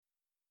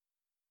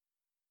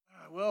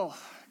Well,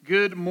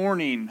 good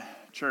morning,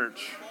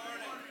 church.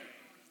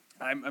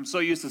 I'm so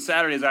used to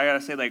Saturdays, I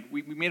gotta say,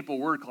 we made up a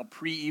word called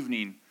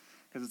pre-evening,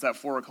 because it's at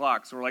 4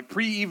 o'clock. So we're like,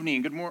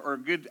 pre-evening,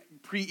 good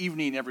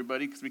pre-evening,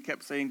 everybody, because we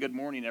kept saying good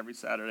morning every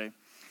Saturday.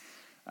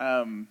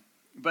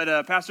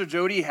 But Pastor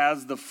Jody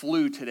has the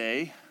flu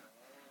today,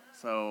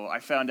 so I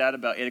found out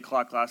about 8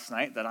 o'clock last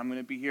night that I'm going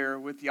to be here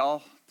with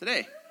y'all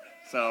today.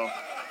 So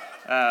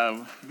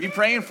be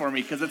praying for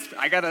me, because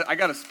I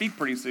gotta speak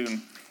pretty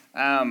soon.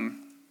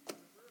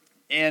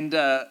 And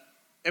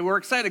we're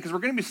excited because we're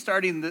going to be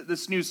starting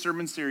this new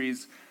sermon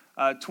series,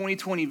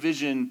 2020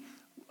 Vision,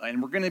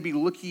 and we're going to be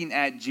looking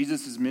at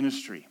Jesus'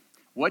 ministry.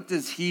 What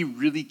does he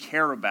really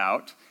care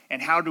about, and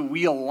how do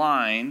we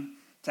align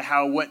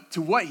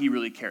to what he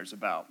really cares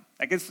about?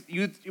 I guess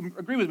you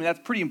agree with me, that's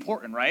pretty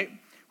important, right?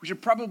 We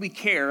should probably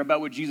care about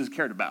what Jesus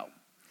cared about.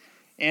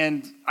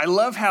 And I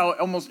love how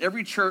almost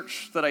every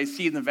church that I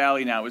see in the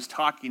Valley now is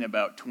talking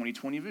about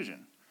 2020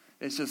 Vision.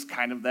 It's just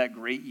kind of that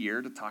great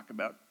year to talk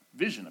about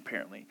vision,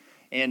 apparently,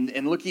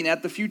 and looking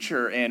at the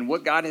future and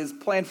what God has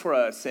planned for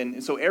us.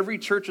 And so every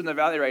church in the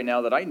Valley right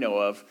now that I know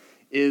of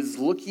is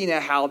looking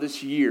at how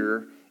this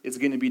year is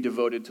going to be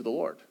devoted to the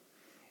Lord.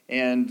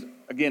 And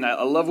again,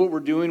 I love what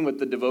we're doing with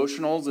the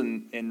devotionals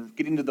and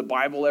getting to the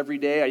Bible every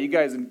day. Are you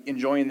guys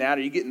enjoying that?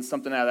 Are you getting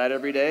something out of that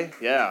every day?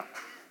 Yeah.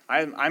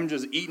 I'm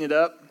just eating it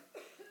up.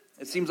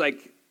 It seems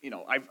like,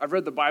 I've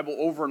read the Bible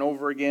over and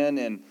over again,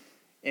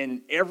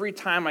 and every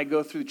time I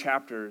go through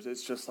chapters,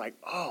 it's just like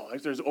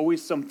there's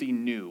always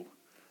something new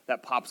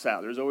that pops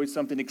out. There's always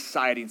something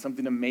exciting,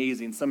 something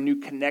amazing, some new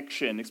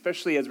connection,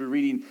 especially as we're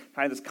reading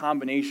kind of this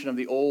combination of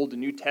the Old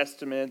and New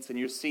Testaments, and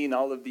you're seeing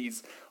all of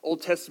these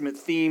Old Testament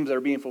themes that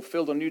are being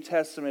fulfilled in the New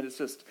Testament. It's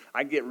just,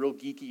 I get real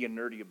geeky and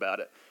nerdy about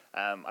it.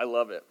 I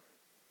love it.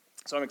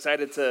 So I'm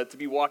excited to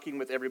be walking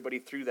with everybody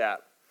through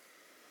that.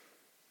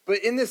 But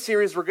in this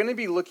series, we're going to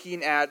be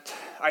looking at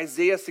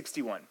Isaiah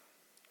 61.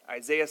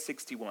 Isaiah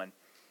 61.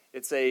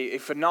 It's a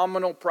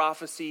phenomenal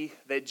prophecy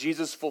that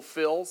Jesus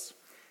fulfills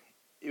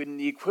in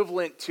the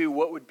equivalent to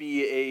what would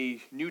be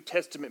a New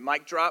Testament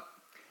mic drop.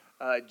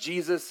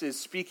 Jesus is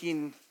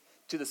speaking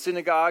to the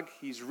synagogue.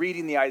 He's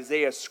reading the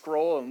Isaiah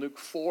scroll in Luke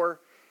 4.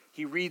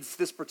 He reads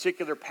this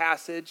particular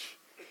passage,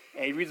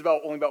 and he reads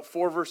only about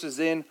 4 verses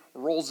in,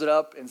 rolls it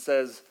up, and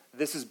says,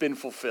 "This has been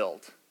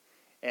fulfilled."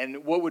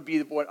 And what would be,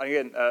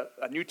 again,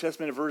 a New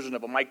Testament version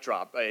of a mic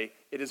drop, "it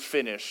is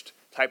finished"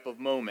 type of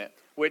moment,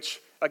 which,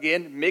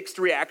 again, mixed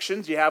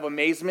reactions. You have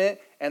amazement,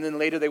 and then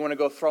later they want to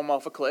go throw them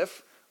off a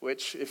cliff,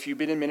 which, if you've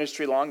been in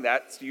ministry long,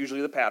 that's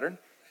usually the pattern.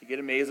 You get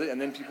amazed,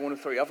 and then people want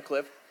to throw you off a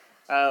cliff.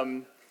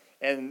 And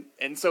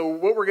so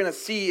what we're going to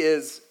see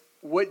is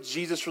what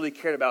Jesus really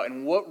cared about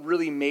and what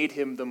really made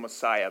him the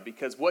Messiah,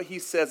 because what he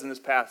says in this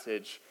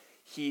passage,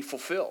 he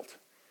fulfilled.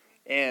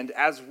 And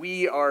as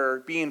we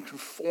are being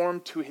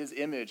conformed to his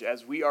image,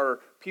 as we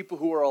are people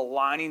who are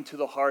aligning to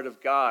the heart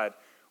of God,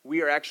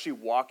 we are actually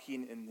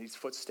walking in these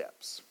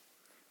footsteps.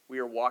 We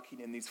are walking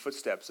in these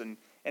footsteps. And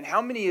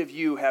how many of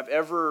you have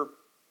ever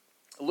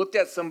looked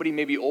at somebody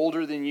maybe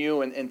older than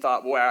you and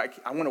thought, boy,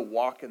 I want to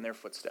walk in their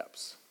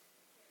footsteps?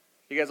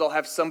 You guys all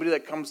have somebody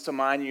that comes to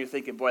mind and you're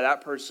thinking, boy,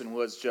 that person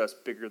was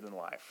just bigger than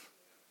life.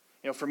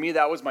 For me,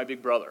 that was my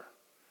big brother.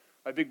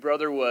 My big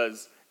brother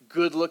was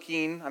good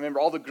looking. I remember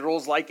all the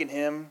girls liking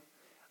him.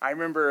 I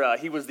remember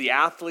he was the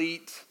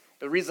athlete.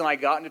 The reason I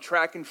got into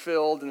track and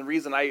field and the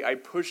reason I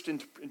pushed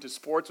into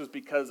sports was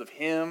because of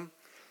him.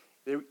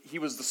 He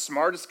was the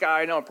smartest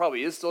guy I know.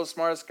 Probably is still the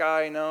smartest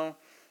guy I know.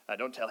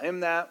 Don't tell him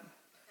that.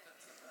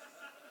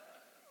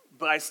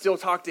 But I still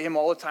talk to him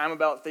all the time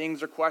about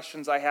things or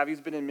questions I have.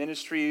 He's been in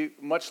ministry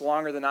much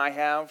longer than I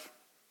have.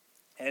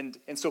 And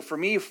so for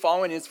me,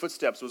 following his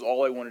footsteps was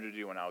all I wanted to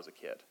do when I was a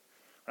kid.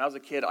 When I was a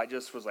kid, I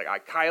just was like,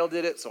 Kyle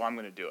did it, so I'm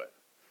going to do it.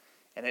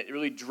 And it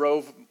really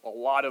drove a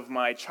lot of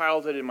my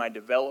childhood and my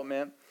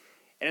development.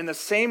 And in the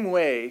same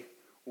way,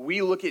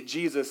 we look at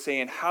Jesus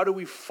saying, how do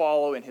we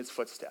follow in his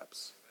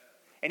footsteps?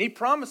 And he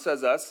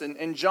promises us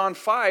in John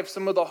 5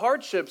 some of the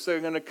hardships that are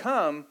going to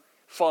come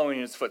following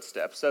in his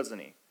footsteps, doesn't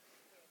he?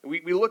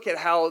 We look at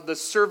how the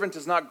servant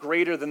is not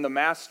greater than the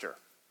master.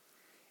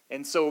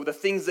 And so the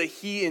things that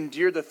he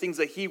endured, the things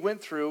that he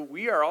went through,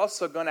 we are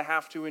also going to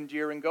have to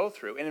endure and go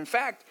through. And in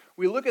fact,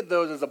 we look at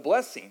those as a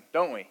blessing,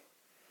 don't we?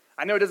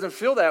 I know it doesn't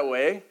feel that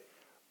way,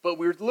 but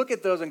we look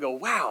at those and go,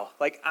 wow,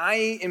 like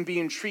I am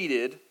being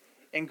treated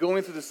and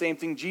going through the same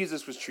thing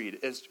Jesus was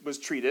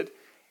treated,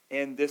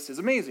 and this is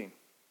amazing.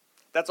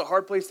 That's a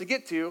hard place to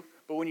get to,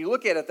 but when you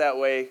look at it that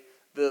way,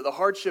 the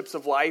hardships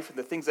of life and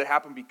the things that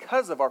happen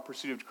because of our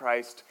pursuit of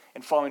Christ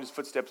and following his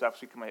footsteps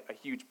actually become a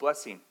huge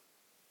blessing.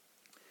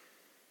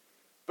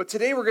 But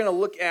today we're going to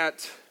look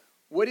at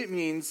what it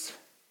means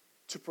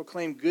to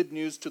proclaim good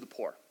news to the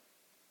poor.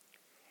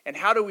 And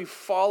how do we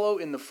follow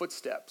in the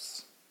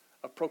footsteps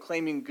of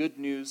proclaiming good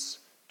news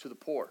to the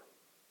poor?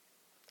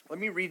 Let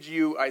me read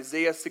you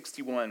Isaiah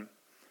 61. And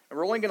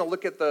we're only going to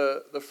look at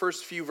the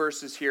first few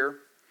verses here.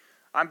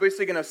 I'm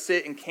basically going to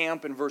sit and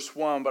camp in verse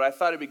 1, but I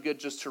thought it'd be good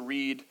just to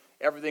read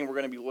everything we're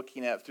going to be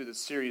looking at through this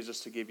series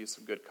just to give you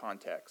some good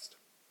context.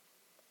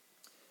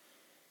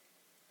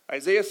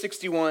 Isaiah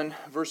 61,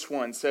 verse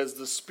 1 says,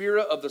 "The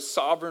Spirit of the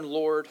sovereign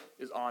Lord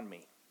is on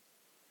me,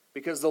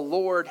 because the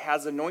Lord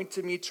has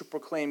anointed me to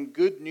proclaim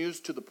good news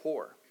to the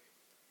poor.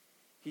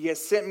 He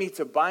has sent me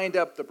to bind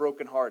up the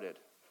brokenhearted,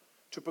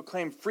 to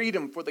proclaim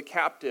freedom for the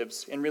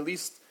captives and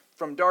release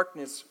from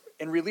darkness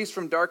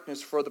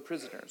for the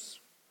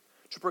prisoners,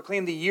 to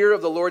proclaim the year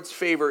of the Lord's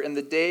favor and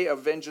the day of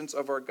vengeance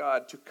of our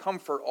God, to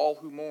comfort all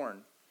who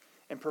mourn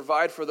and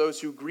provide for those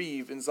who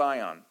grieve in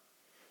Zion,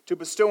 to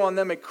bestow on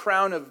them a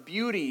crown of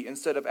beauty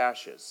instead of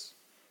ashes,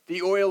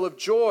 the oil of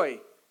joy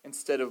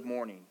instead of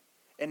mourning,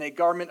 and a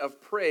garment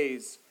of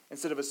praise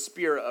instead of a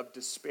spirit of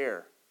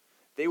despair.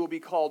 They will be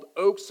called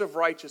oaks of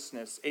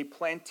righteousness, a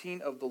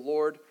planting of the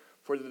Lord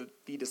for the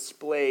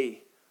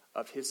display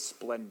of his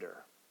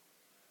splendor."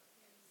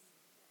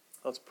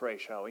 Let's pray,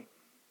 shall we?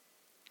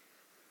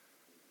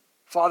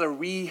 Father,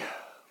 we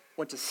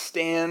want to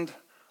stand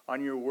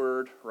on your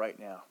word right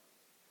now.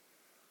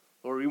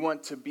 Lord, we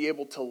want to be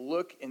able to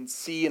look and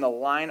see and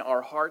align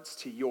our hearts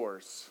to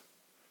yours.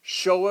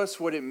 Show us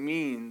what it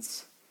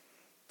means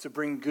to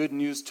bring good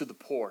news to the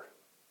poor.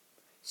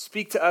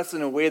 Speak to us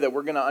in a way that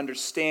we're going to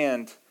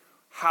understand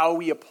how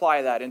we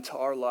apply that into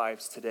our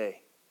lives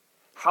today.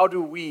 How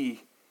do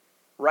we,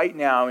 right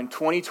now in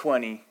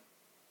 2020,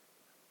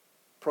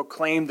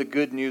 proclaim the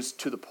good news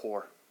to the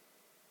poor?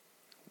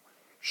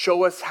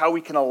 Show us how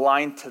we can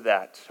align to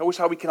that. Show us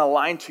how we can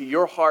align to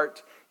your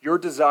heart, your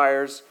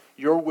desires,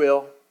 your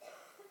will,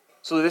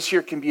 so that this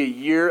year can be a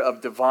year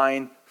of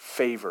divine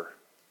favor.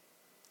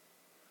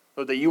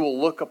 Lord, that you will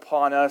look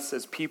upon us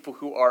as people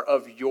who are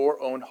of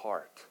your own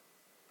heart,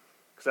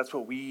 because that's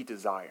what we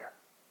desire.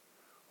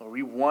 Lord,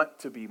 we want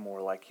to be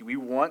more like you. We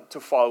want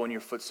to follow in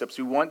your footsteps.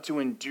 We want to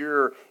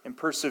endure and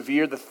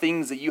persevere the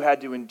things that you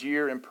had to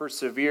endure and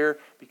persevere,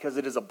 because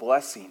it is a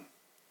blessing.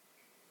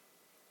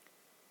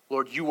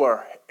 Lord, you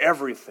are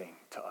everything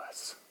to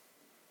us.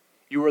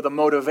 You are the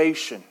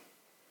motivation.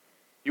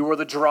 You are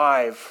the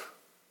drive.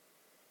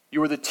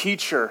 You are the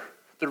teacher,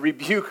 the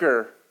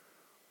rebuker.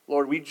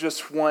 Lord, we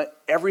just want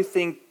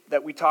everything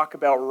that we talk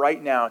about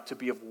right now to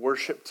be of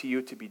worship to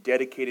you, to be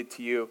dedicated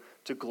to you,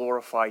 to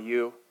glorify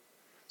you,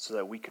 so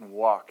that we can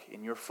walk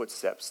in your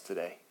footsteps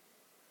today.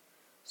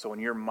 So in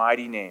your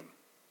mighty name,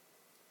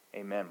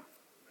 amen.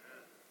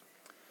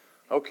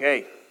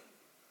 Okay.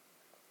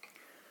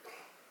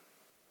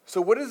 So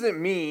what does it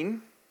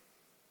mean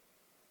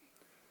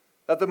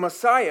that the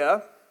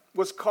Messiah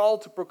was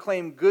called to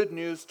proclaim good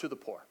news to the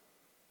poor?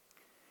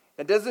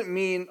 That doesn't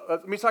mean,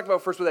 let me talk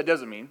about first what that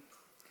doesn't mean.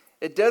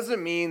 It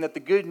doesn't mean that the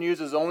good news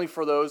is only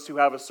for those who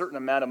have a certain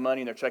amount of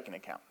money in their checking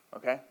account,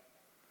 okay?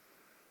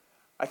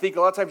 I think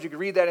a lot of times you can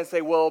read that and say,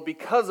 well,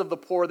 because of the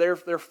poor, they're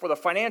for the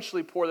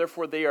financially poor,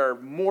 therefore they are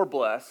more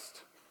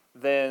blessed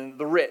than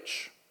the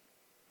rich,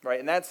 right?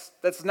 And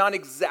that's not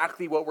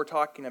exactly what we're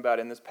talking about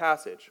in this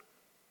passage.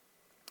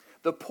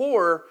 The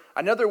poor,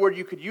 another word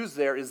you could use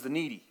there is the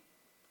needy,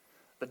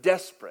 the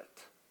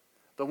desperate,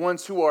 the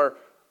ones who are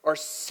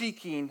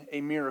seeking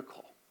a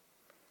miracle.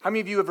 How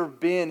many of you have ever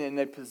been in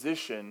a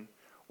position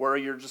where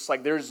you're just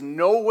like, there's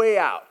no way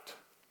out.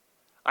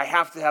 I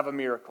have to have a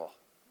miracle,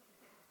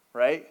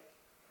 right?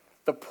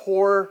 The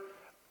poor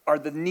are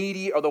the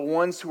needy, are the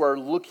ones who are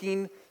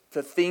looking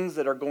to things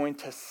that are going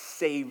to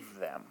save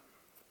them.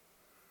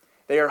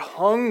 They are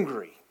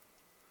hungry.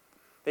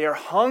 They are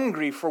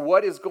hungry for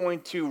what is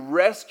going to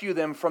rescue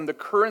them from the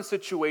current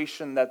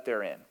situation that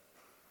they're in.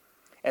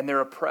 And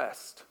they're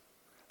oppressed.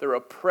 They're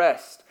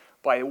oppressed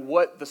by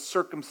what the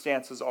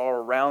circumstances are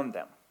around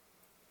them.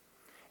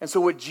 And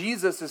so what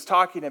Jesus is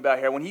talking about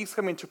here, when he's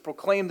coming to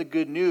proclaim the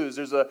good news,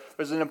 there's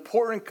an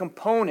important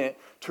component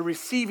to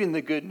receiving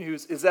the good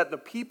news, is that the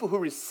people who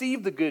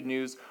receive the good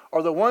news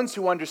are the ones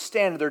who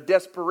understand their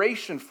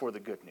desperation for the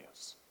good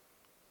news.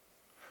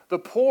 The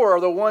poor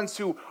are the ones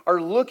who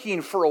are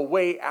looking for a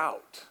way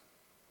out.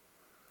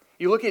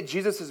 You look at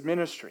Jesus'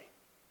 ministry.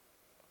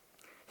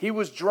 He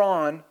was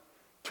drawn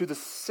to the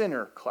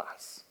sinner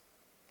class.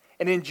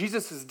 And in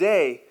Jesus'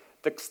 day,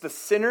 the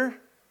sinner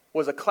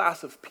was a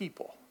class of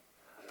people.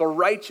 The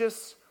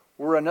righteous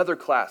were another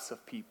class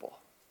of people.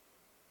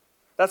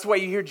 That's why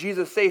you hear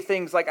Jesus say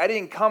things like, I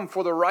didn't come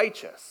for the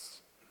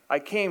righteous. I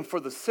came for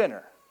the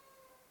sinner.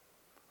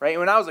 Right?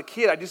 And when I was a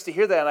kid, I used to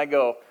hear that and I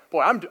go,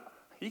 boy, I'm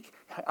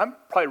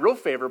probably real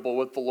favorable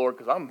with the Lord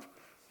because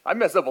I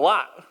mess up a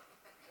lot.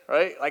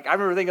 Right? Like I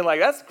remember thinking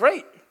like, that's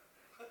great.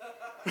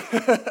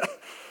 Because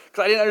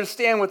I didn't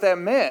understand what that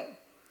meant.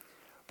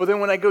 But then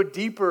when I go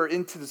deeper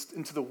into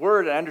the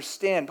word, I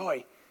understand,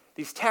 boy,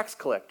 these tax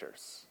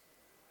collectors,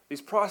 these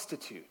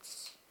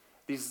prostitutes,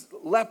 these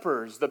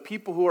lepers, the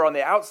people who are on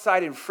the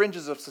outside and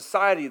fringes of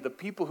society, the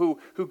people who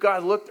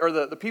God looked, or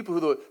the people who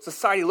the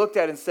society looked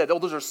at and said, oh,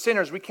 those are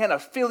sinners, we can't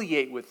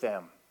affiliate with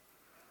them.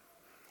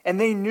 And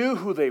they knew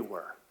who they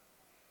were.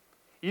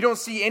 You don't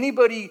see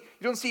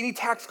any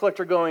tax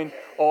collector going,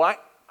 oh,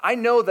 I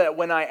know that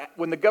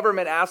when the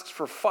government asks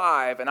for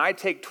 5 and I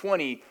take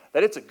 20,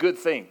 that it's a good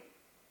thing.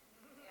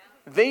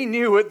 Yeah. They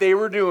knew what they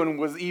were doing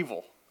was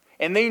evil.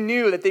 And they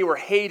knew that they were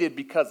hated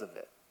because of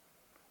it.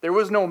 There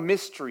was no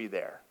mystery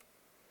there.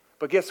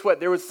 But guess what?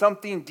 There was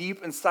something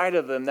deep inside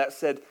of them that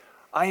said,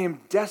 I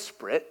am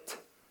desperate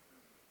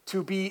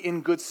to be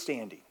in good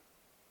standing.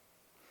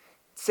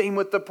 Same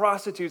with the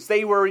prostitutes.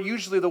 They were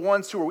usually the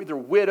ones who were either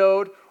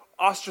widowed,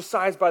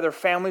 ostracized by their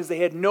families. They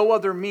had no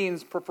other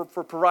means for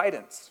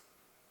providence.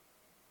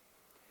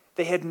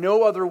 They had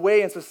no other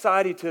way in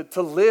society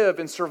to live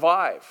and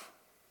survive.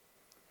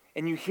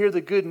 And you hear the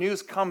good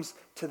news comes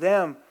to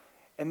them,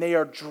 and they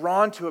are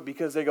drawn to it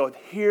because they go,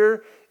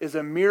 here is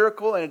a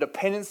miracle and a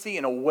dependency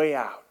and a way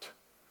out.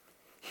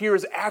 Here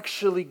is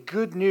actually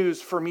good news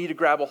for me to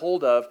grab a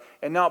hold of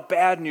and not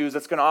bad news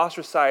that's going to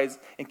ostracize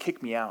and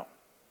kick me out.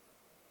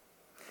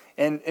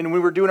 And when we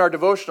were doing our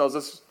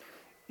devotionals,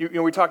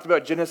 we talked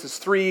about Genesis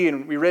 3,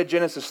 and we read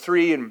Genesis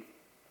 3, and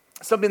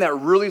something that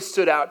really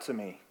stood out to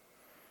me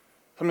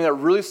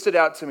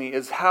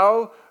is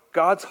how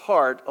God's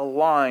heart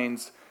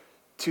aligns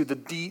to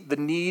the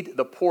need,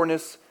 the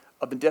poorness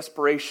of the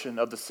desperation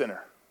of the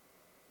sinner.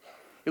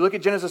 You look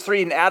at Genesis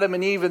 3, and Adam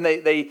and Eve, and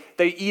they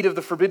eat of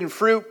the forbidden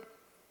fruit,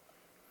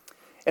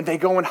 and they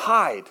go and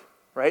hide,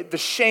 right? The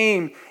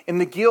shame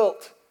and the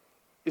guilt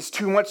is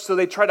too much, so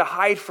they try to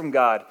hide from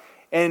God.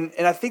 And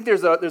I think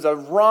there's a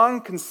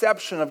wrong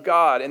conception of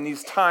God in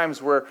these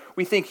times where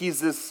we think he's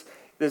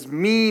this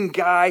mean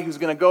guy who's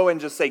going to go and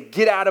just say,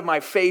 get out of my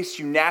face,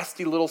 you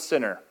nasty little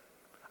sinner.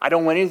 I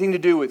don't want anything to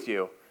do with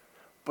you.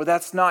 But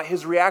that's not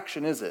his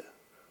reaction, is it?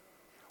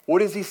 What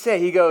does he say?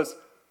 He goes,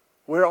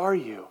 where are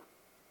you?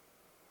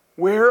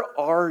 Where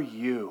are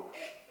you?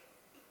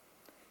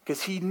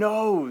 Because he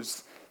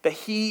knows that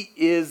he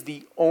is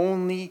the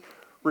only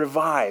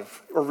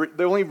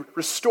the only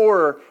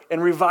restorer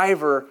and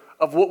reviver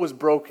of what was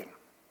broken.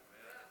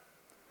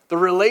 The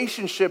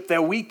relationship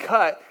that we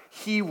cut,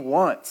 he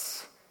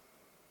wants.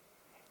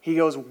 He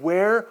goes,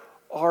 where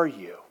are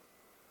you?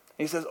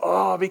 And he says,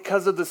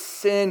 because of the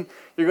sin,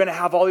 you're going to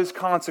have all these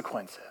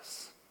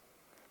consequences.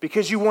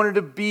 Because you wanted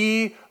to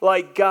be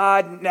like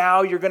God,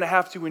 now you're going to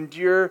have to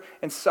endure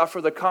and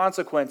suffer the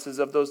consequences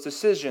of those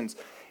decisions.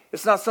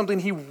 It's not something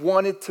he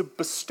wanted to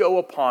bestow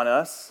upon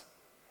us.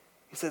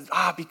 He says,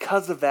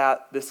 because of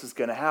that, this is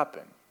going to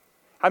happen.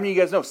 How many of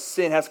you guys know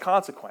sin has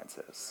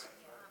consequences?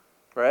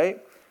 Right?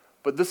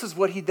 But this is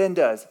what he then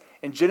does.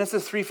 In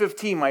Genesis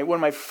 3:15, one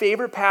of my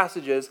favorite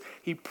passages,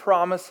 he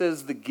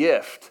promises the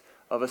gift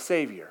of a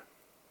Savior.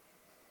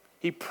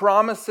 He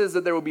promises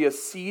that there will be a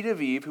seed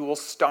of Eve who will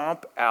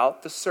stomp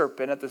out the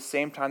serpent. At the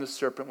same time, the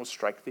serpent will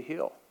strike the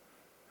heel.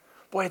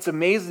 Boy, it's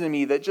amazing to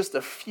me that just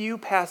a few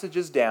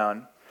passages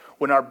down,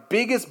 when our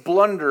biggest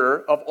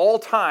blunder of all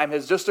time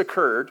has just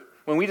occurred,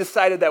 when we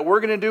decided that we're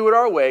going to do it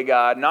our way,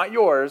 God, not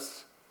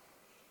yours,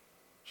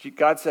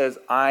 God says,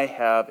 I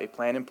have a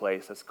plan in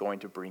place that's going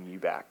to bring you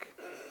back.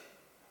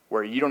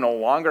 Where you don't no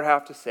longer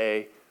have to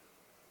say,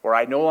 or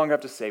I no longer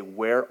have to say,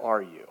 where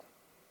are you?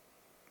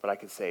 But I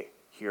can say,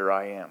 here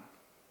I am.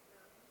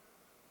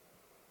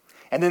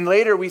 And then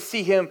later we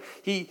see him,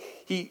 he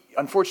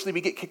unfortunately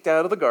we get kicked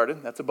out of the garden.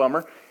 That's a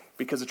bummer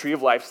because the tree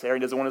of life's there.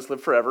 He doesn't want us to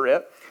live forever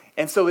yet.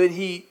 And so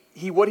then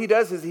what he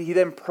does is he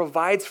then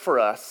provides for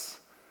us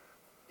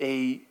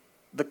the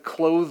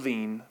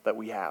clothing that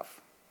we have.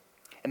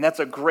 And that's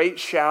a great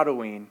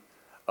shadowing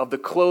of the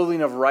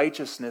clothing of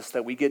righteousness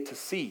that we get to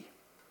see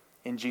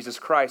in Jesus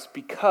Christ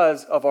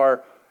because of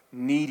our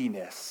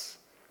neediness,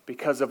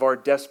 because of our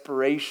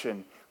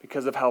desperation,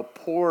 because of how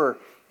poor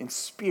in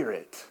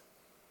spirit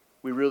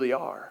we really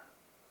are.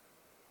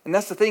 And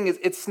that's the thing, is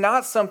it's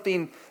not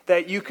something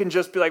that you can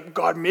just be like,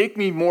 God, make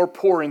me more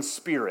poor in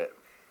spirit.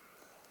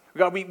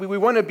 God, we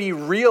want to be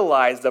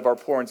realized of our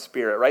poor in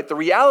spirit, right? The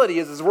reality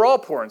is we're all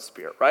poor in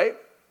spirit, right?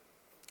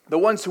 The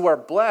ones who are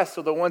blessed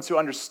are the ones who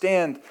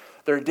understand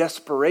their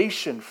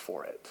desperation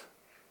for it.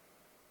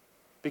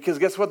 Because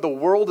guess what? The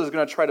world is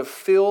going to try to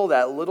fill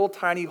that little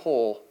tiny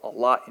hole a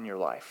lot in your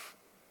life.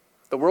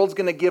 The world's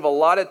going to give a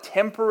lot of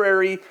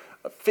temporary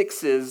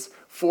fixes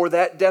for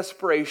that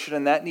desperation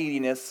and that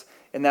neediness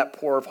and that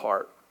poor of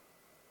heart.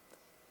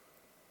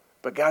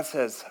 But God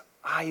says,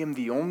 I am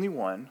the only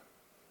one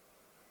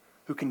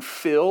who can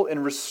fill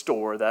and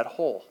restore that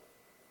hole.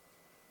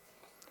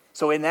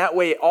 So in that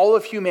way, all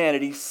of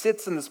humanity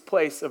sits in this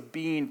place of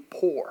being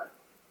poor,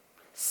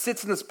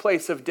 sits in this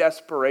place of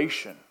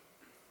desperation.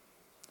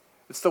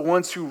 It's the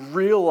ones who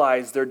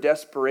realize their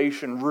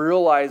desperation,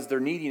 realize their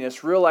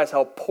neediness, realize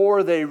how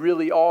poor they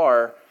really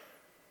are,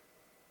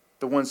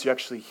 the ones who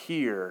actually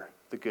hear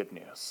the good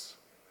news.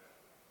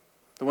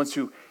 The ones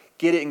who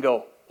get it and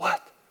go,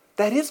 what?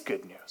 That is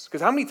good news.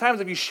 Because how many times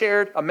have you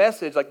shared a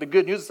message like the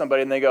good news to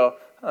somebody and they go,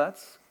 oh,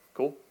 that's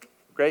cool,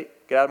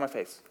 great, get out of my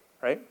face,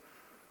 right?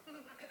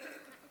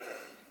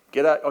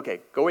 Get out,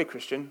 okay, go away,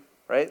 Christian,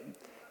 right?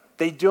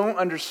 They don't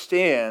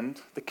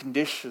understand the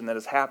condition that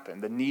has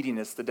happened, the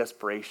neediness, the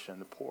desperation,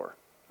 the poor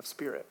of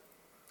spirit.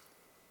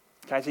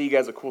 Can I tell you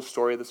guys a cool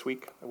story this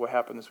week of what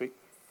happened this week?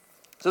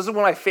 So this is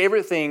one of my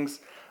favorite things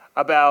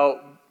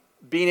about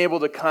being able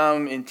to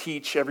come and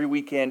teach every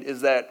weekend is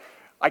that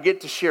I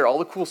get to share all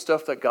the cool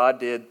stuff that God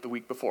did the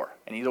week before.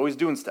 And he's always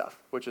doing stuff,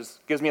 which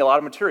gives me a lot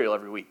of material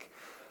every week.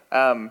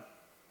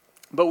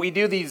 But we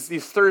do these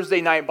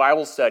Thursday night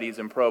Bible studies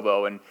in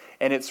Provo, and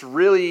it's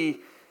really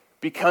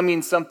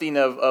becoming something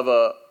of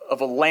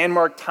a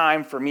landmark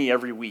time for me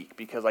every week,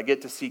 because I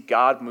get to see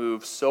God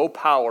move so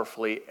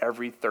powerfully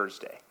every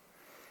Thursday.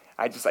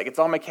 I just it's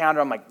on my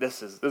calendar. I'm like,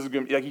 this is going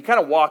to be, like, you kind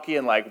of walk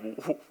in like,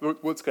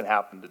 what's going to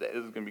happen today?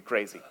 This is going to be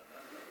crazy.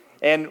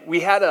 And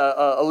we had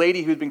a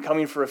lady who'd been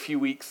coming for a few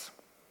weeks.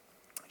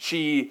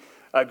 She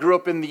grew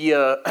up in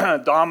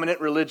the dominant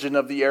religion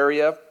of the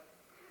area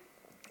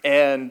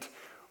and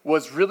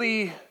was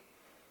really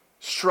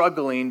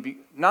struggling,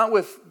 not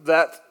with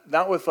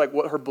like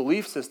what her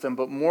belief system,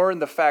 but more in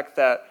the fact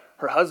that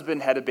her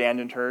husband had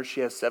abandoned her.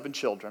 She has 7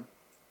 children.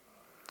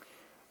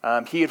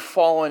 He had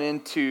fallen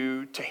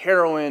into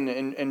heroin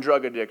and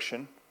drug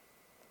addiction.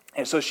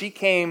 And so she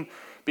came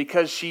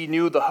because she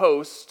knew the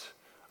host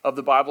of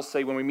the Bible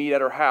study when we meet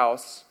at her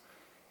house,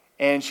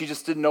 and she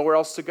just didn't know where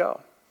else to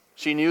go.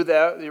 She knew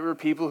that there were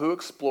people who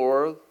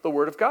explore the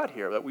Word of God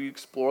here, that we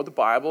explore the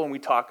Bible and we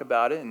talk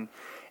about it.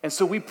 And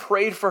so we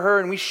prayed for her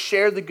and we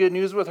shared the good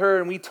news with her,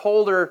 and we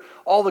told her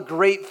all the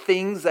great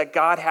things that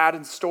God had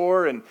in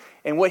store and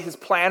what his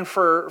plan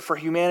for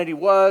humanity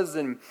was.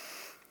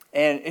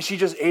 And she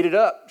just ate it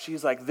up.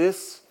 She's like,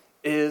 this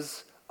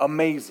is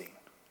amazing.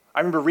 I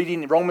remember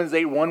reading Romans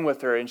 8:1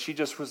 with her, and she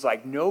just was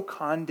like, no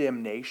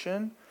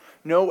condemnation,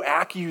 no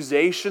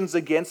accusations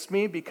against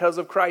me because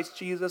of Christ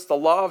Jesus. The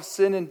law of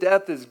sin and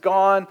death is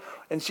gone.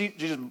 And she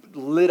just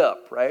lit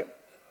up, right?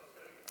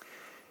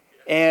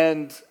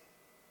 And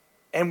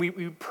we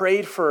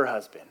prayed for her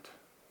husband.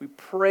 We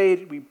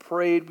prayed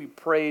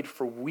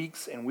for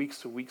weeks and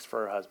weeks and weeks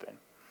for her husband.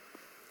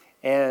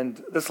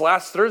 And this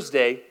last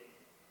Thursday,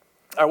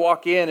 I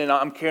walk in and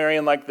I'm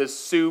carrying like this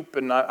soup,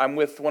 and I'm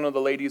with one of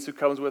the ladies who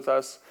comes with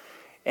us,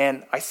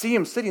 and I see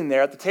him sitting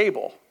there at the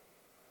table.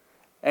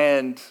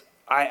 And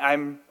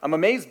I'm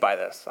amazed by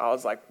this. I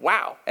was like,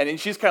 wow. And then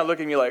she's kind of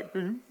looking at me like,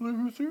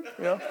 who's here?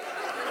 You know?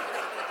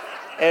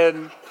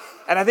 And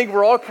I think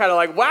we're all kind of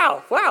like,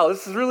 wow,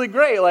 this is really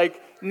great.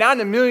 Like, not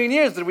in a million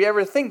years did we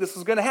ever think this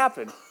was going to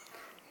happen.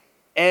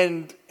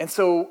 And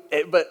so,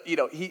 but you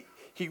know, he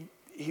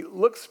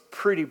looks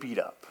pretty beat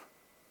up.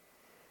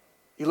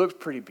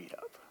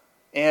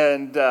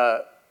 And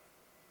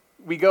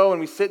we go and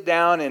we sit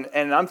down,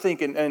 and I'm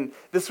thinking, and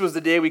this was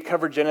the day we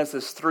covered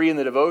Genesis 3 in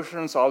the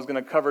devotion, so I was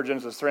going to cover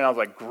Genesis 3, and I was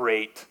like,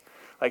 great.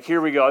 Like,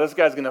 here we go. This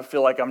guy's going to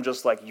feel like I'm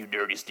just like, you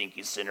dirty,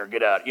 stinky sinner,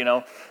 get out, you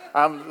know.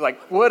 I'm like,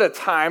 what a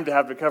time to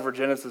have to cover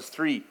Genesis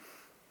 3.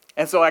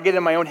 And so I get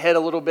in my own head a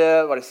little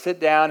bit, but I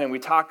sit down and we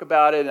talk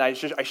about it, and I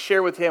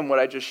share with him what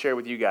I just shared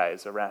with you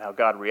guys around how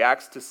God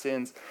reacts to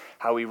sins,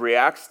 how he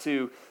reacts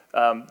to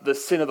the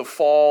sin of the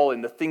fall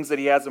and the things that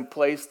he has in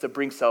place to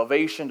bring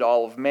salvation to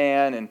all of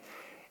man.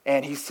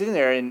 And he's sitting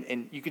there,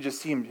 and you could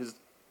just see him,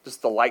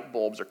 just the light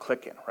bulbs are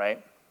clicking,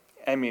 right?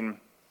 I mean,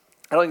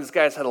 I don't think this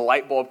guy's had a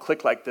light bulb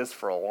click like this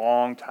for a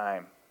long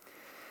time.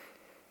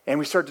 And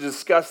we start to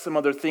discuss some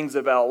other things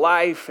about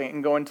life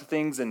and go into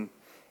things, and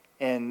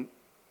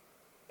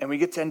we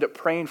get to end up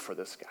praying for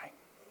this guy.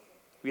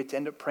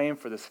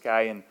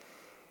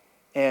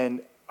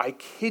 And I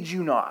kid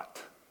you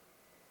not,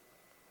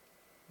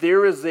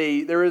 there is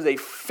a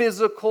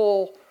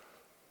physical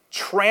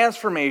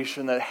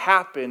transformation that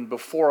happened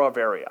before our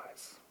very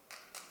eyes.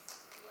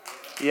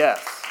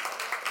 Yes.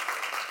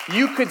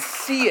 You could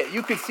see it.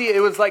 It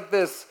was like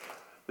this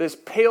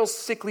pale,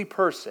 sickly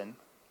person.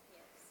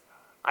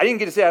 I didn't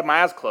get to say I had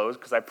my eyes closed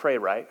because I pray,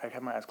 right? I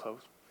had my eyes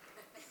closed.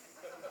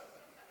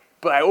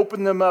 But I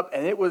opened them up,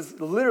 and it was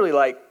literally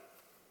like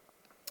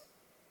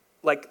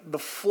the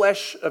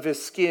flesh of his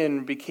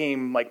skin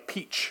became like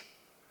peach.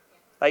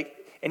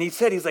 And he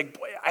said, he's like,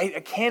 boy,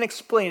 I can't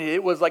explain it.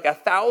 It was like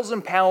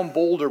 1,000-pound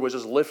boulder was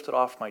just lifted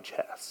off my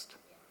chest.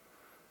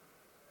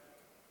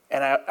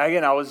 And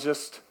I was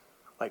just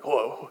like,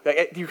 whoa.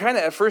 You kind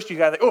of, at first, you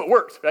kind of think, oh, it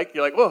worked, right?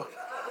 You're like, whoa.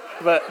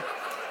 But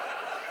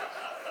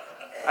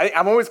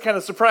I'm always kind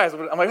of surprised.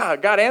 I'm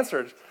like, God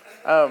answered.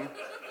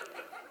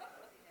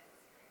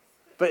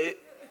 But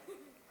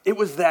it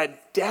was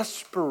that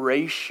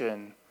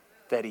desperation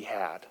that he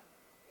had.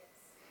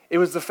 It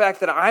was the fact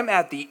that I'm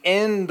at the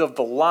end of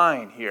the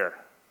line here.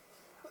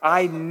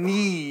 I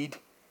need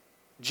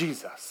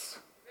Jesus.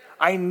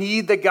 I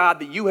need the God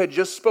that you had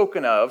just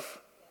spoken of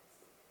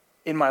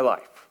in my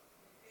life.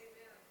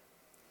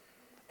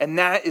 And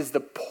that is the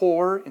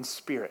poor in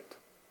spirit.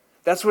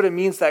 That's what it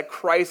means that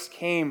Christ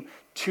came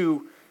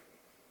to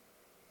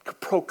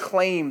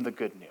proclaim the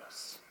good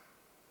news.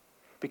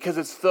 Because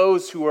it's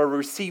those who are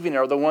receiving it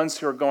are the ones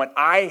who are going,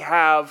 I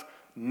have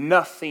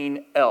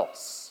nothing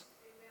else.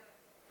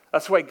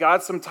 That's why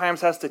God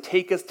sometimes has to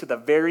take us to the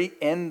very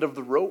end of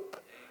the rope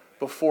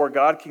before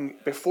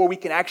we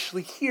can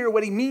actually hear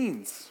what he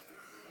means.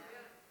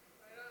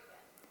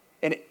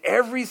 And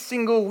every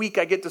single week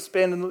I get to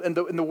spend in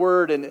the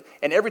Word, and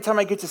every time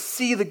I get to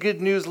see the good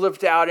news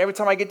lived out, every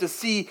time I get to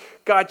see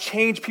God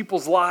change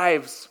people's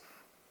lives,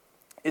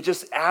 it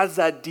just adds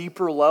that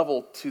deeper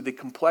level to the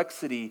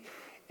complexity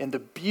and the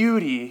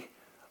beauty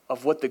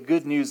of what the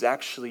good news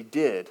actually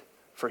did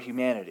for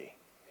humanity.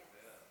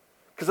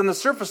 Because on the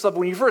surface level,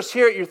 when you first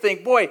hear it, you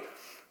think, boy,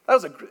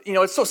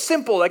 it's so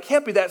simple. That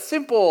can't be that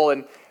simple.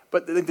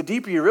 But the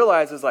deeper you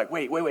realize is like,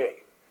 wait.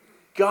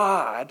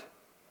 God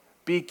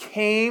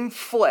became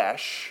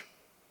flesh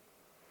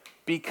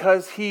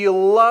because he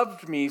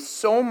loved me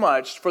so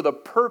much for the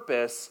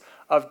purpose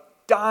of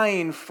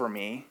dying for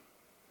me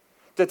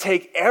to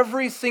take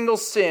every single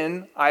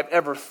sin I've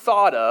ever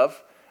thought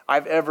of,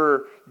 I've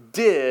ever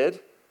did,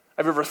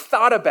 I've ever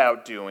thought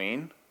about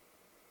doing,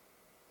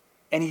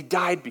 and he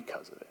died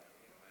because of it.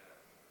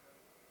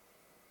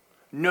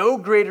 No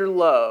greater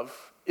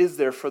love is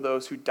there for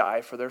those who die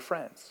for their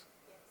friends.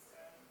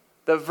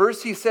 The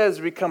verse he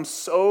says becomes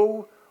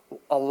so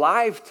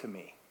alive to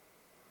me.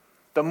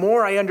 The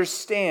more I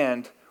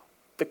understand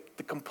the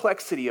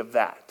complexity of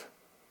that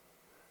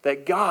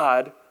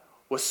God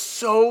was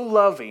so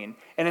loving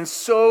and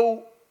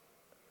so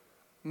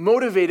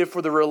motivated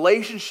for the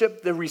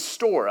relationship to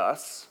restore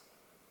us,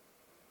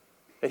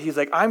 that he's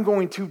like, I'm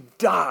going to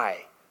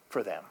die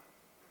for them.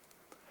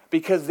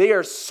 Because they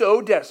are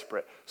so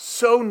desperate,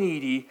 so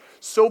needy,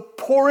 so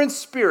poor in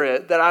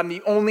spirit that I'm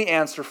the only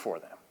answer for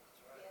them.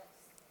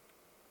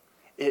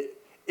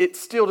 It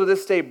still to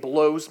this day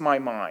blows my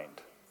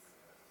mind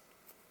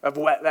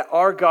that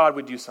our God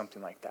would do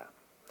something like that.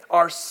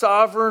 Our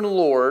sovereign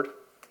Lord,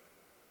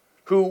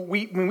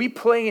 when we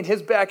play in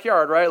his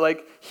backyard, right?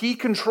 Like, he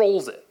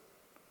controls it,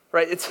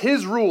 right? It's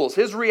his rules,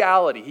 his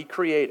reality he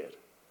created.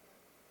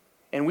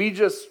 And we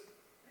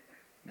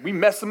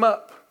mess him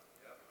up.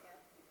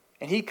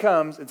 And he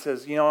comes and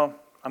says, I'm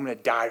going to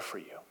die for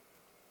you.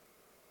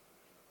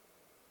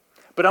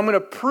 But I'm going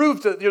to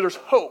prove that there's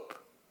hope.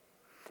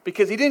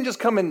 Because he didn't just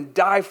come and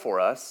die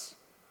for us.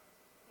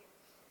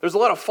 There's a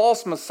lot of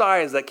false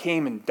messiahs that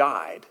came and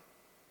died.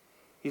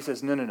 He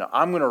says, no.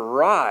 I'm going to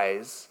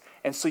rise,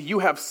 and so you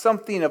have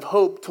something of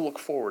hope to look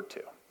forward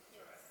to.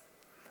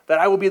 That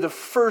I will be the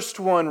first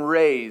one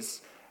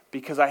raised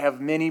because I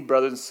have many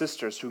brothers and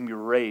sisters who will be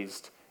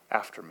raised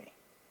after me.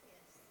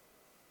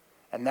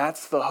 And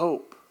that's the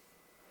hope.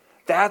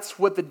 That's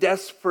what the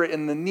desperate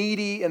and the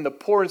needy and the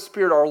poor in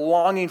spirit are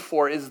longing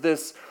for, is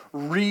this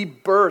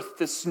rebirth,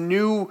 this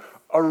new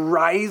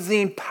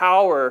arising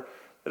power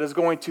that is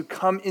going to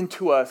come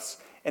into us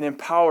and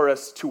empower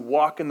us to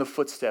walk in the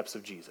footsteps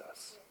of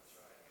Jesus.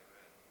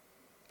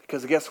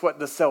 Because guess what?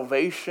 The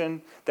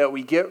salvation that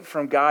we get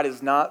from God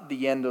is not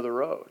the end of the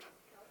road.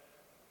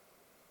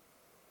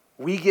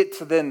 We get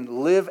to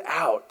then live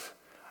out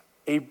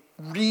a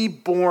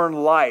reborn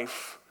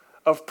life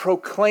of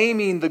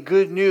proclaiming the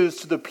good news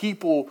to the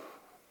people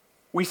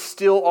we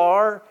still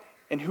are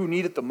and who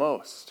need it the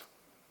most.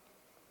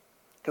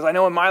 Because I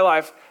know in my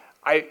life,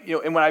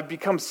 and when I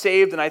become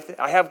saved, and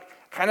I have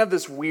kind of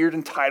this weird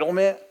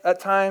entitlement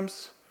at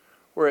times,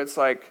 where it's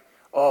like,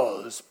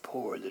 oh, those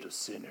poor little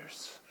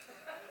sinners.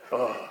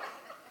 Oh,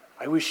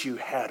 I wish you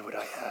had what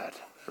I had,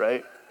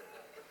 right?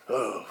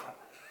 Oh,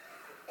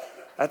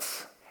 and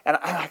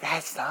I'm like,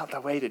 that's not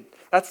the way to.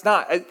 That's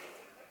not.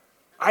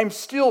 I'm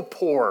still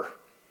poor.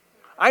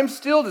 I'm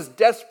still as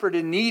desperate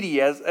and needy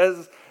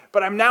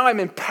but I'm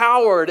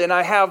empowered, and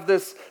I have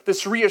this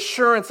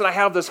reassurance, and I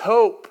have this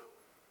hope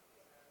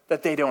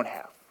that they don't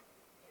have.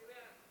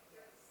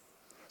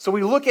 So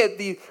we look at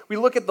the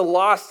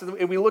lost,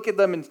 and we look at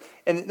them,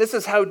 and this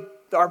is how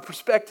our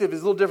perspective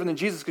is a little different than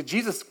Jesus, because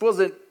Jesus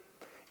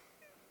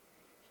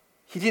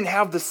he didn't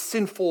have the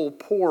sinful,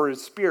 poor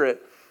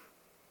spirit,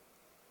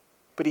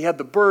 but he had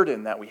the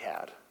burden that we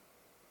had.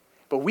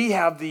 But we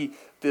have the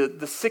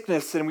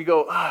sickness, and we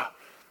go,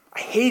 I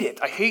hate it.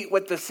 I hate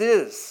what this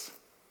is.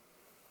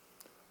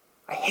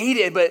 I hate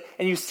it,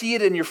 and you see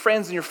it in your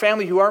friends and your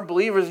family who aren't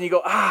believers, and you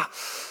go, I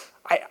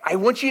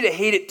want you to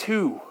hate it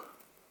too.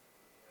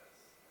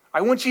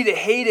 I want you to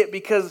hate it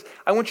because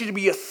I want you to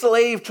be a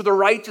slave to the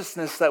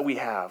righteousness that we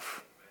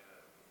have.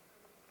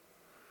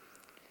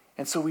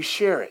 And so we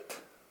share it.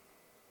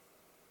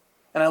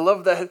 And I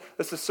love that.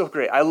 This is so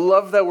great. I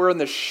love that we're in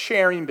the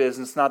sharing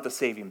business, not the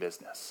saving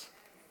business.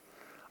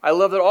 I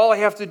love that all I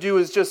have to do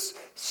is just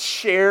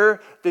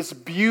share this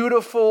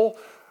beautiful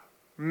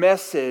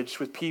message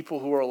with people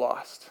who are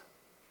lost.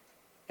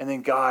 And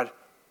then God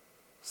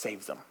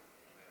saves them.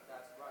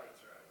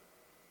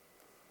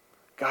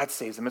 God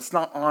saves them. It's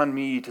not on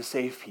me to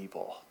save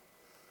people.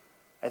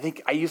 I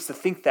think I used to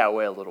think that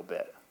way a little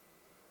bit.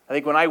 I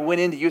think when I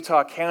went into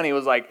Utah County, it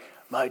was like,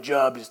 my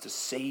job is to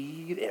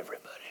save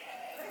everybody.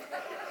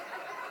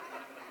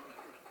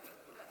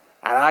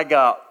 And I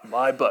got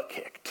my butt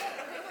kicked.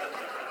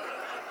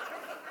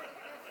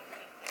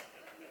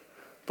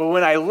 But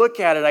when I look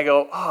at it, I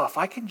go, if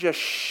I can just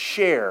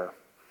share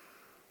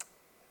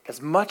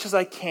as much as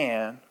I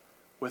can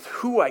with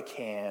who I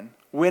can,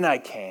 when I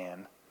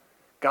can,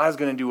 God's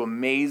going to do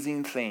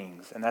amazing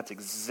things. And that's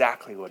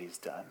exactly what he's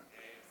done.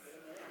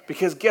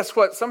 Because guess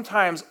what?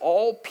 Sometimes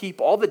all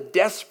people, all the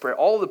desperate,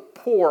 all the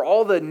poor,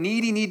 all the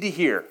needy need to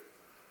hear.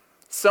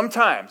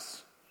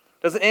 Sometimes,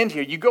 doesn't end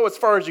here. You go as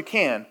far as you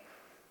can.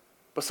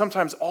 But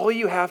sometimes all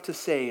you have to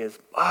say is,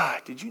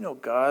 did you know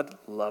God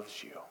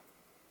loves you?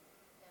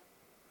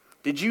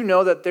 Did you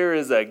know that there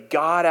is a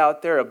God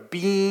out there, a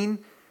being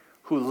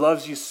who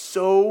loves you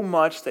so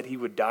much that he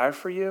would die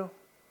for you?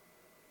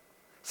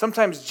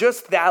 Sometimes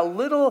just that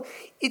little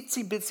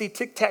itsy-bitsy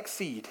tic-tac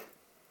seed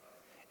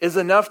is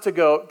enough to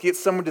go get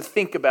someone to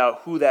think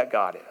about who that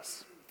God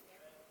is.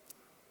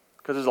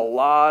 Because there's a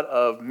lot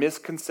of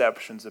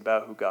misconceptions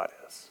about who God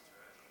is.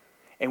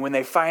 And when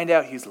they find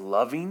out he's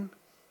loving,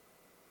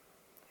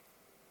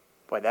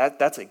 boy,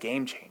 that's a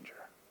game changer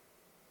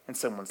in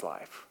someone's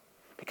life.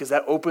 Because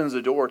that opens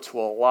the door to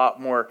a lot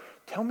more.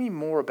 Tell me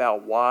more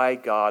about why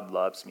God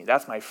loves me.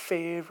 That's my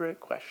favorite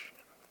question.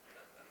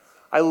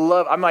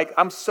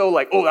 I'm so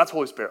like, oh, that's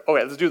Holy Spirit.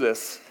 Okay, let's do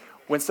this.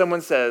 When someone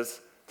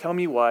says, tell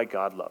me why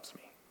God loves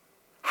me.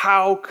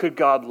 How could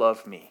God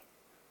love me?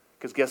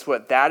 Because guess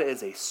what? That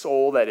is a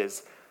soul that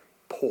is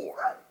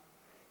poor,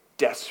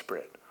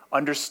 desperate,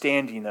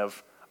 understanding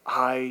of,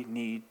 I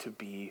need to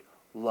be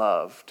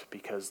loved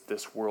because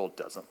this world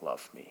doesn't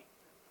love me.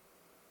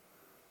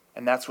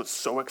 And that's what's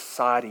so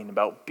exciting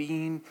about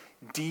being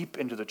deep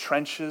into the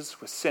trenches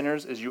with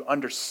sinners, is you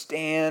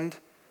understand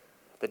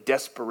the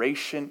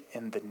desperation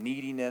and the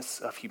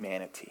neediness of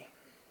humanity.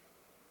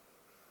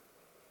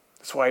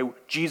 That's why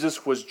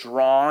Jesus was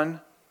drawn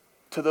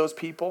to those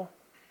people.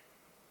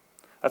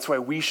 That's why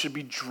we should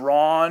be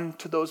drawn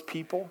to those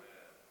people.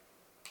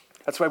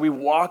 That's why we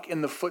walk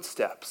in the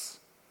footsteps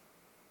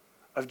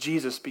of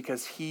Jesus,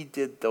 because he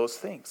did those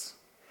things.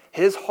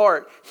 His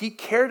heart, he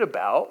cared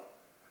about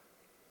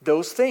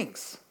those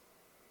things.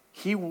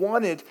 He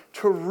wanted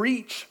to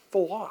reach the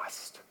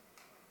lost.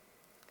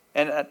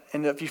 And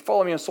if you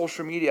follow me on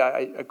social media,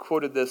 I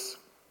quoted this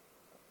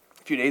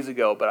a few days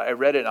ago, but I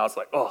read it and I was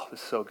like, oh,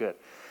 this is so good.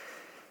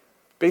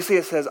 Basically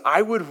it says,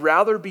 I would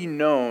rather be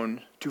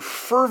known to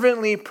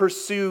fervently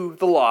pursue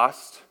the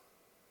lost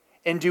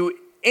and do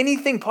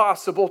anything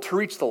possible to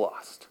reach the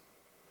lost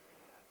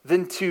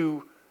than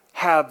to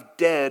have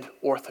dead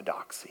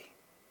orthodoxy.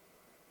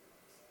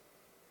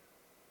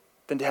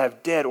 Than to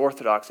have dead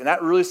orthodoxy. And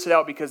that really stood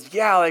out because,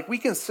 we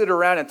can sit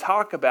around and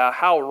talk about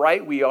how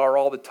right we are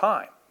all the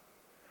time.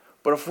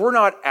 But if we're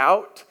not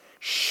out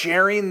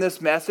sharing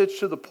this message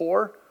to the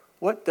poor,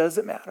 what does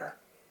it matter?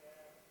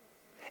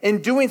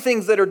 And doing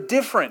things that are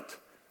different.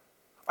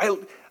 How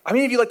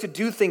many of you like to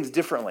do things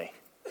differently?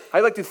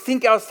 I like to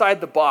think outside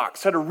the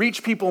box, how to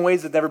reach people in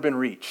ways that have never been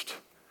reached.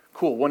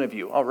 Cool, one of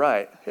you. All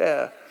right,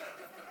 yeah.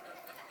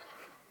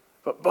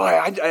 But boy,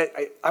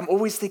 I'm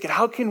always thinking,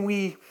 how can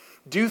we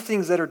do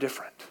things that are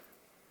different?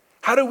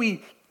 How do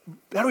we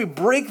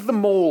break the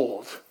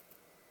mold?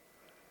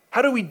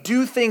 How do we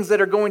do things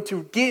that are going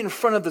to get in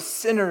front of the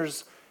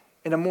sinners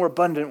in a more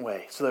abundant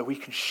way so that we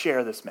can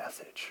share this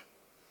message?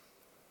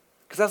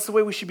 Because that's the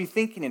way we should be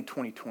thinking in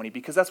 2020,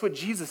 because that's what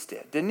Jesus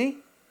did, didn't he?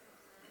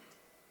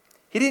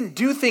 He didn't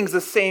do things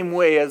the same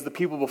way as the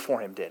people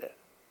before him did it.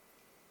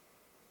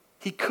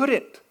 He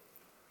couldn't.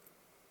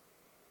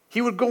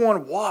 He would go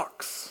on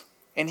walks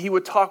and he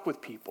would talk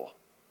with people.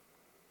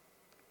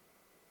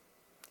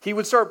 He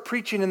would start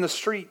preaching in the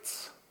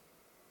streets.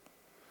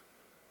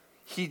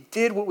 He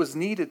did what was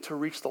needed to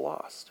reach the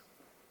lost.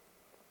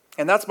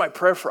 And that's my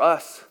prayer for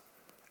us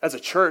as a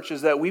church,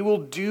 is that we will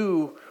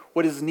do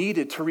what is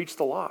needed to reach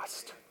the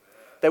lost.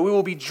 That we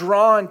will be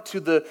drawn to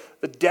the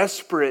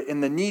desperate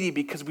and the needy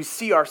because we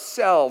see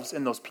ourselves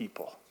in those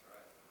people.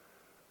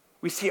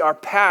 We see our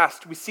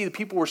past. We see the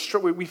people we're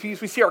struggling with.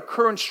 We see our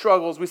current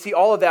struggles. We see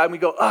all of that and we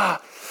go, I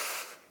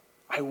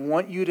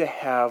want you to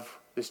have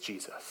this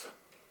Jesus.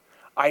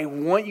 I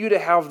want you to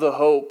have the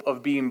hope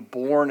of being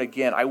born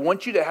again. I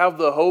want you to have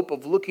the hope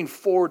of looking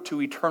forward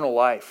to eternal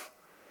life.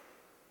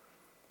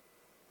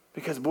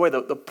 Because boy,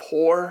 the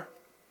poor,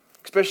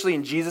 especially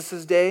in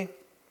Jesus' day,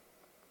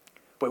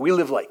 boy, we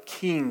live like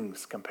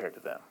kings compared to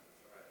them.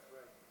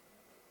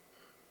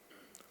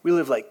 We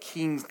live like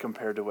kings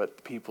compared to what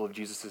the people of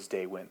Jesus'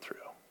 day went through.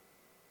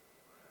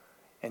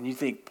 And you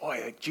think,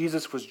 boy, like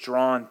Jesus was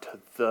drawn to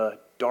the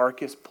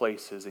darkest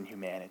places in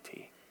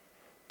humanity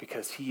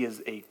because he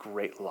is a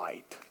great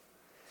light.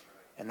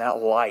 And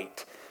that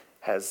light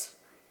has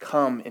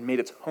come and made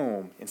its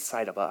home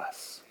inside of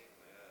us.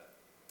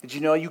 Did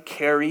you know you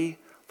carry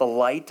the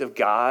light of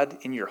God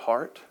in your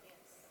heart?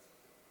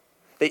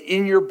 That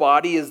in your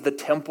body is the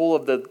temple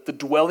of the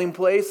dwelling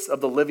place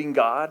of the living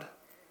God?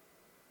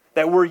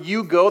 That where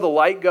you go, the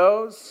light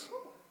goes?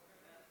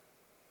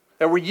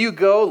 That where you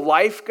go,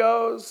 life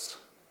goes?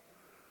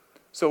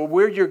 So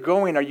where you're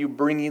going, are you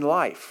bringing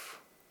life?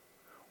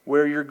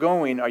 Where you're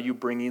going, are you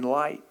bringing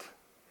light?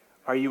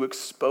 Are you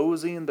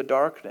exposing the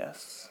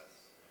darkness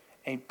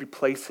and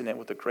replacing it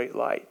with a great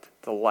light,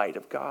 the light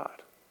of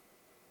God?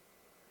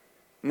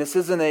 And this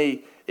isn't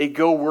a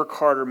go work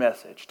harder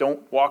message.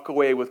 Don't walk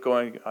away with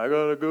going, I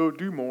gotta go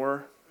do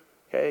more,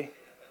 okay?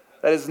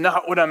 That is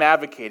not what I'm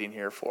advocating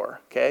here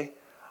for, okay?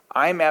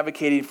 I'm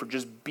advocating for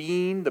just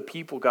being the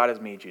people God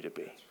has made you to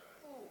be.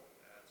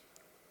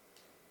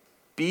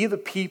 Be the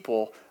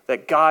people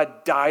that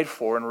God died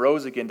for and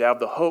rose again to have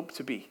the hope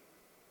to be.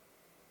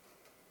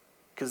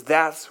 Because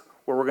that's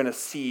where we're going to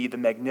see the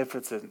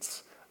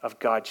magnificence of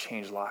God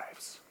change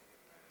lives.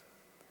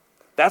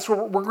 That's where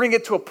we're going to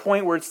get to a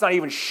point where it's not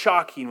even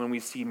shocking when we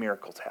see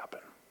miracles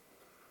happen.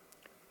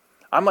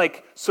 I'm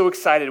like so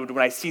excited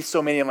when I see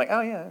so many. I'm like,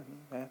 oh yeah,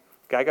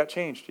 guy got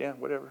changed. Yeah,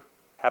 whatever.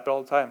 Happen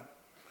all the time.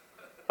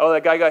 Oh,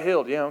 that guy got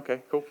healed. Yeah,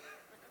 okay, cool.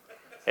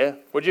 Yeah,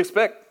 what'd you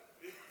expect?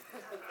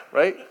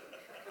 Right?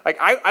 Like,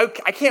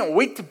 I can't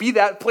wait to be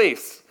that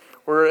place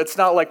where it's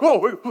not like,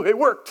 whoa, it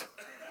worked.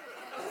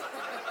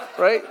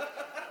 Right?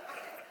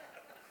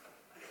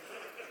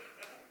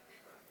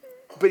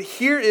 But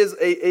here is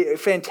a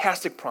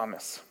fantastic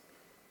promise.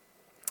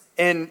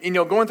 And,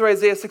 going through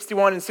Isaiah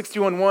 61 and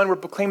 61:1, we're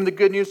proclaiming the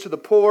good news to the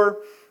poor.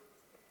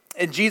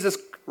 And Jesus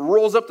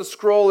rolls up the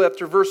scroll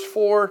after verse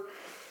 4.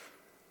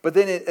 But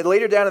then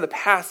later down in the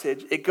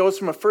passage, it goes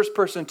from a first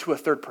person to a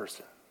third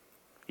person.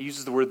 He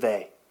uses the word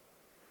they.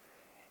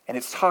 And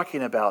it's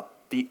talking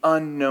about the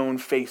unknown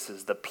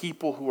faces, the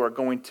people who are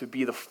going to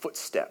be the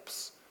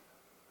footsteps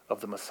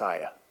of the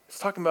Messiah. It's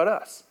talking about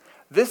us.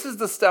 This is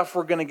the stuff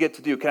we're going to get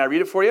to do. Can I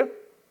read it for you?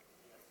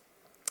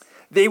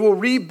 They will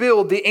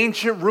rebuild the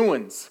ancient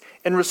ruins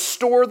and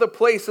restore the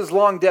places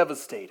long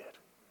devastated.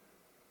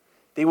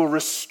 They will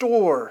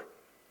restore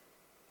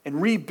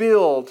and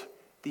rebuild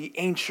the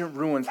ancient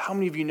ruins. How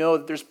many of you know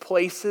that there's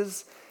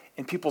places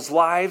in people's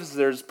lives,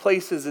 there's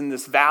places in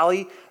this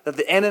valley that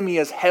the enemy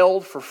has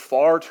held for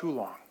far too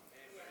long?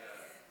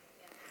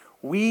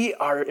 We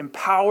are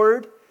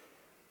empowered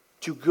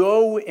to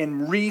go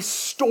and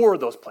restore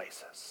those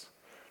places,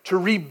 to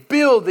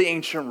rebuild the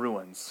ancient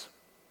ruins.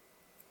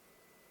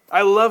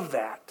 I love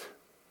that.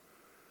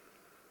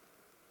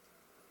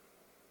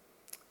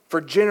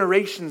 For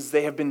generations,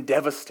 they have been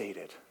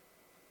devastated.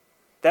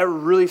 That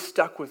really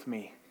stuck with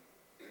me.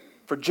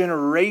 For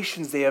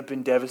generations, they have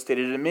been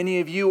devastated. And many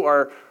of you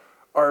are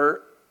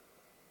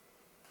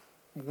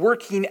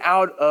working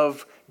out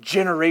of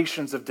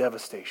generations of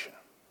devastation.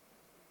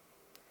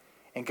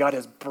 And God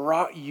has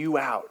brought you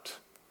out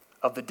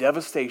of the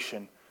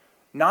devastation,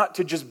 not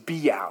to just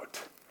be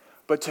out,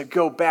 but to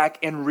go back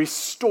and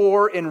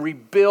restore and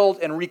rebuild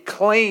and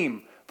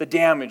reclaim the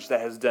damage that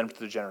has done to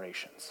the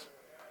generations.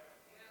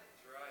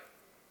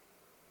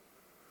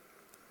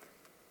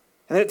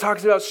 And then it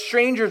talks about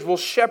strangers will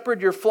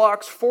shepherd your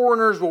flocks,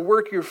 foreigners will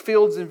work your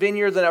fields and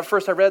vineyards. And at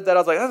first I read that, I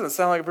was like, that doesn't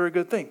sound like a very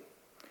good thing.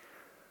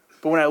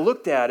 But when I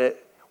looked at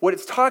it, what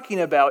it's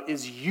talking about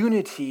is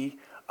unity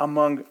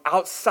among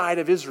outside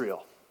of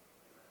Israel.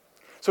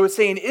 So it's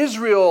saying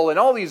Israel and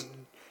all these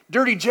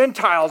dirty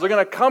Gentiles are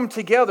going to come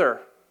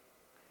together.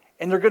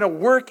 And they're going to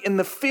work in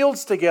the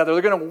fields together.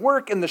 They're going to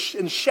work in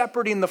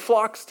shepherding the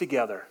flocks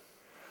together.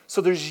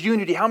 So there's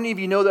unity. How many of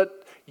you know that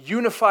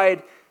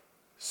unified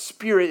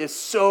spirit is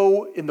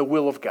so in the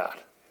will of God?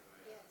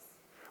 Yes.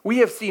 We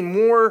have seen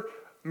more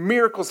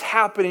miracles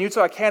happen in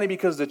Utah County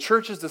because the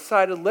church has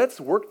decided, let's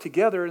work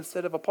together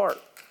instead of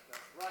apart.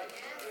 Right.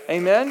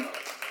 Amen?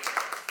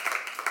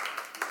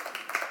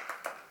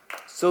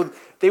 So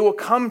they will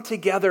come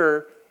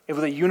together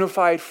with a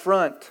unified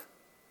front.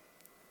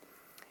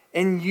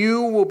 And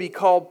you will be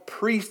called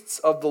priests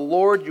of the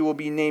Lord. You will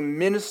be named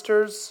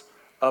ministers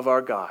of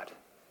our God.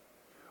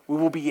 We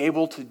will be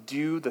able to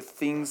do the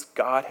things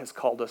God has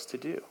called us to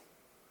do.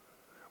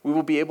 We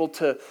will be able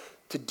to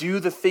do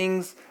the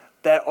things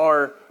that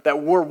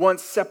were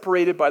once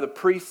separated by the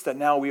priests that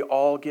now we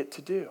all get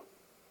to do.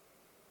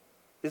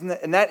 Isn't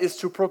that? And that is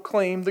to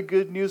proclaim the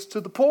good news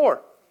to the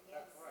poor. Yes.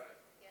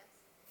 Yes.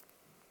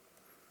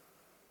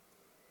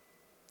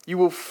 You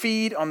will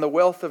feed on the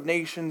wealth of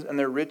nations, and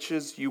their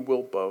riches you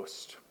will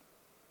boast.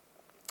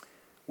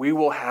 We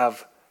will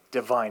have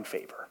divine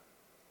favor.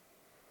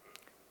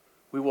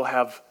 We will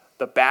have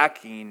the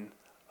backing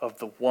of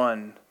the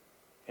one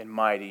and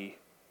mighty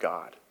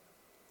God.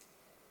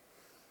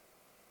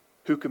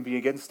 Who can be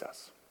against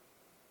us?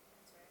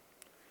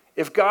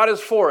 If God is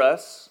for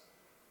us,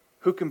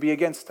 who can be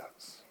against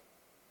us?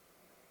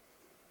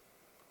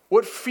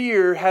 What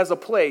fear has a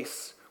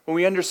place when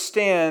we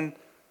understand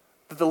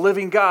that the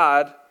living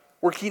God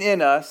working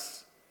in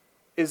us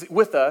is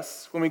with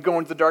us when we go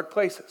into the dark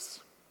places?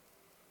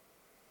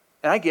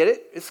 And I get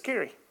it, it's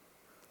scary.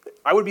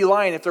 I would be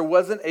lying if there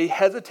wasn't a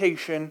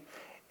hesitation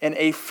and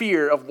a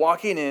fear of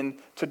walking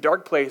into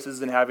dark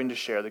places and having to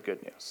share the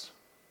good news.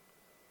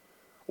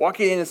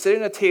 Walking in and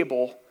sitting at a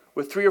table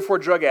with 3 or 4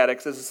 drug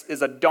addicts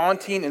is a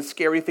daunting and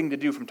scary thing to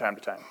do from time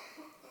to time.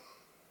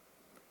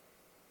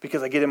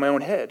 Because I get in my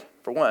own head,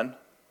 for one.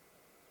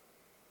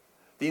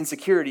 The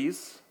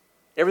insecurities,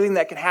 everything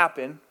that can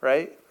happen,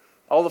 right?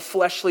 All the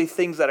fleshly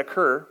things that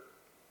occur.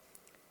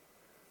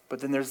 But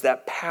then there's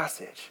that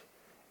passage.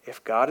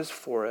 If God is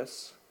for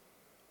us,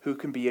 who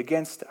can be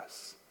against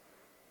us?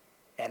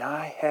 And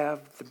I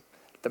have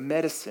the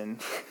medicine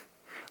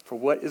for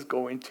what is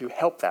going to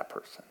help that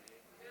person.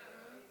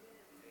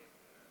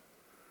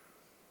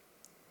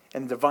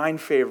 And divine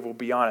favor will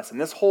be on us.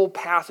 And this whole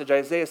passage,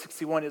 Isaiah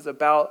 61, is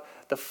about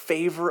the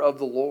favor of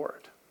the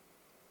Lord.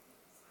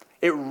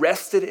 It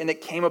rested and it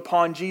came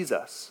upon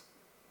Jesus.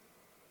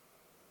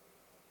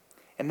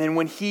 And then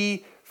when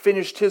he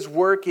finished his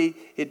work, he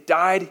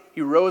died,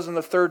 he rose on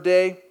the 3rd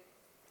day,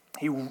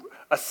 he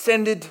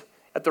ascended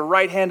at the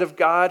right hand of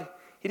God.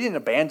 He didn't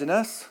abandon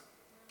us.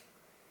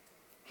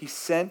 He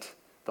sent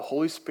the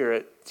Holy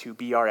Spirit to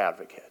be our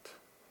advocate,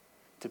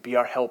 to be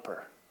our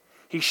helper.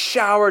 He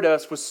showered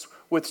us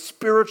with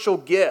spiritual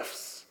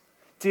gifts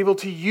to be able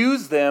to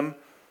use them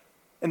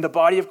in the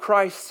body of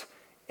Christ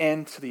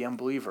and to the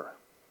unbeliever.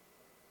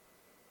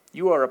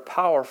 You are a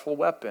powerful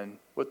weapon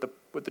with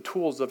the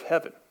tools of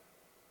heaven.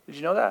 Did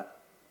you know that?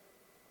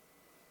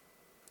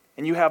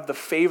 And you have the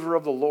favor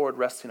of the Lord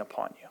resting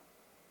upon you.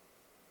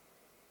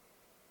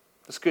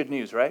 That's good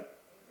news, right?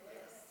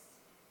 Yes.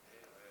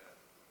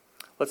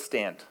 Let's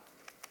stand.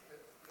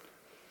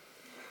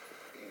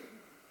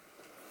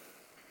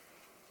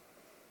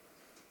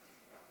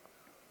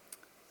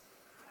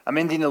 I'm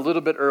ending a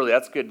little bit early.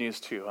 That's good news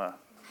too, huh?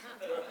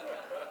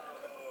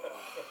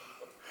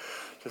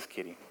 Just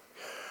kidding.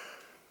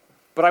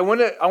 But I want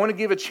to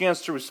give a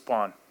chance to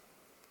respond.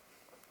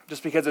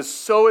 Just because it's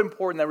so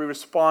important that we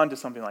respond to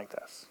something like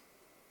this.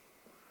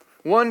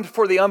 One,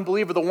 for the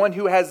unbeliever, the one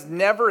who has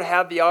never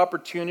had the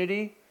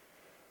opportunity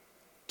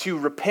to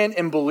repent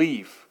and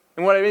believe.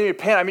 And when I mean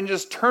repent, I mean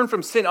just turn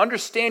from sin,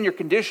 understand your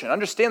condition,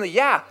 understand that,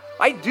 yeah,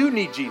 I do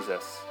need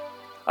Jesus.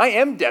 I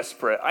am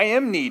desperate. I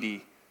am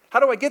needy. How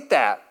do I get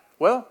that?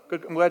 Well,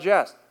 good, I'm glad you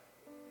asked.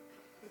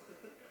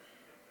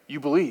 You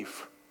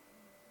believe.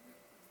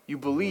 You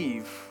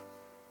believe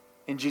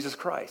in Jesus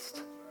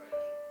Christ.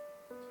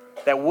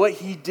 That what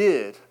he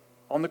did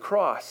on the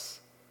cross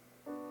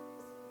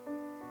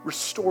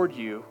restored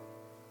you.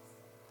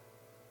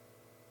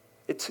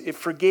 It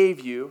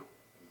forgave you.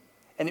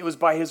 And it was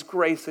by his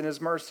grace and his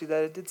mercy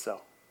that it did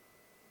so.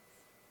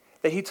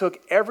 That he took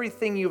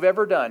everything you've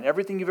ever done,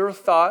 everything you've ever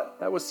thought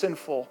that was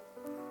sinful,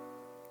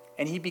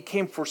 and he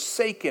became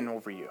forsaken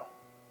over you.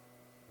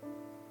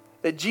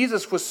 That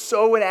Jesus was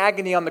so in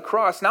agony on the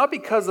cross, not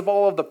because of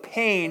all of the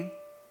pain,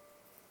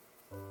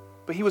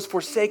 but he was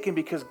forsaken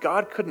because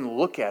God couldn't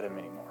look at him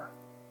anymore.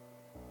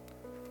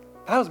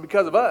 That was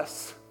because of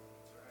us.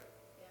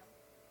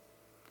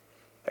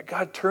 That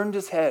God turned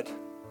his head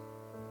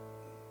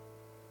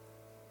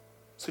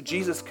so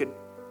Jesus could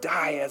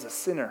die as a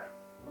sinner,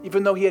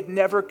 even though he had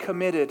never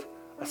committed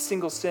a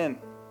single sin.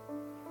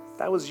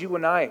 That was you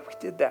and I. We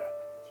did that.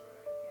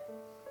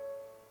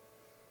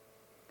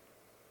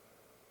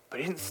 But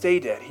he didn't stay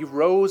dead. He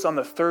rose on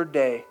the third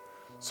day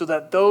so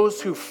that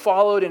those who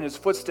followed in his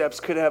footsteps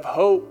could have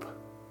hope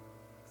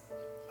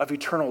of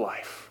eternal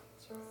life.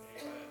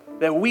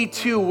 That we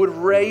too would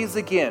raise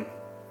again.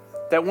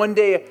 That one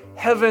day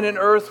heaven and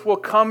earth will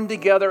come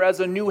together as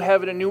a new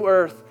heaven and new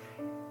earth.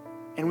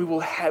 And we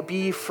will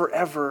be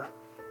forever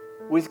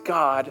with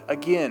God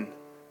again.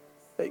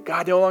 That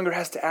God no longer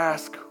has to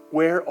ask,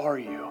 where are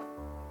you?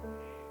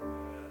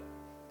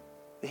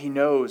 That he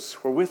knows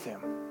we're with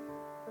him.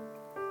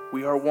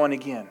 We are one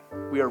again.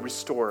 We are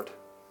restored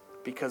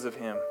because of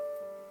him.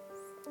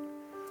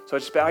 So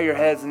just bow your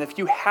heads. And if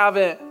you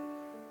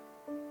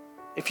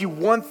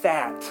want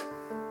that,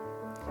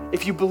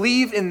 if you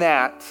believe in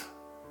that,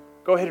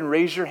 go ahead and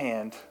raise your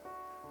hand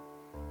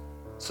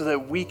so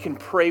that we can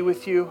pray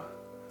with you,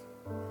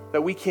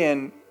 that we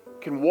can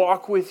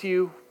walk with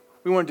you.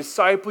 We want to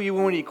disciple you.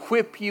 We want to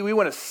equip you. We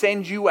want to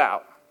send you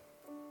out.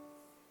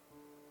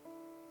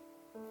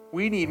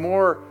 We need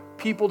more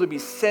people to be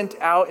sent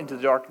out into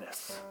the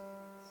darkness.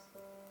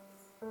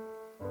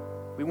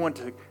 We want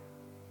to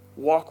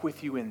walk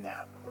with you in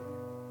that.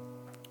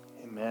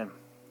 Amen.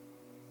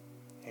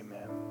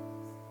 Amen.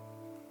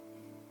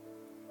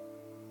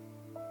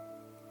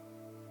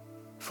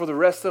 For the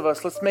rest of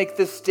us, let's make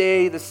this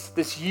day,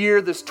 this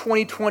year, this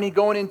 2020,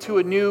 going into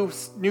a new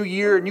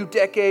year, a new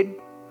decade.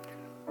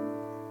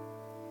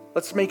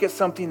 Let's make it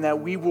something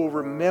that we will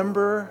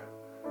remember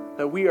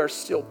that we are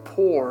still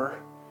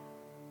poor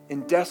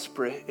and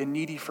desperate and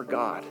needy for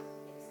God.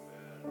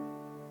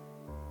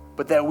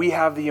 But that we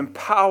have the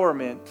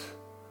empowerment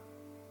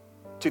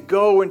to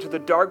go into the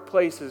dark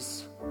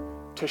places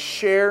to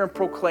share and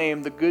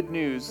proclaim the good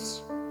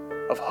news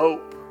of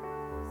hope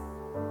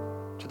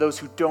to those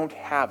who don't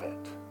have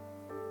it.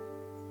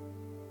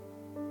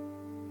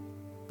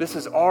 This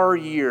is our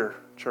year,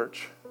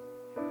 church.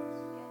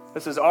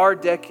 This is our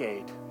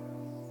decade.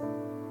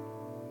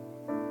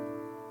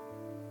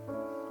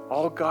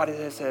 All God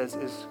says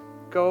is,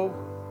 go,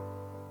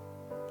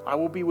 I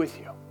will be with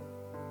you.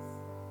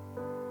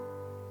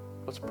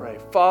 Let's pray.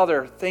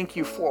 Father, thank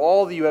you for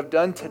all that you have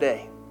done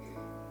today.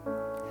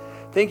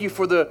 Thank you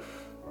for the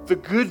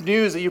good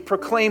news that you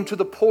proclaim to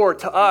the poor,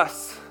 to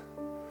us,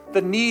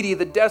 the needy,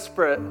 the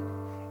desperate.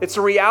 It's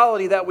a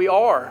reality that we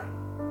are.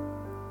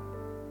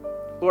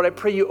 Lord, I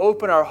pray you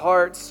open our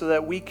hearts so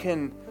that we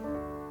can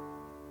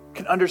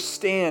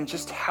understand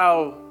just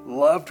how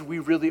loved we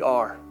really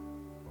are,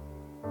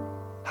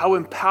 how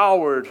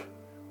empowered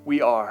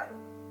we are.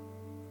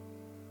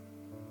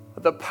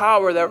 The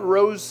power that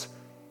rose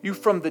you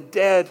from the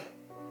dead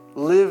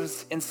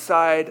lives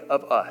inside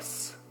of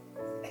us.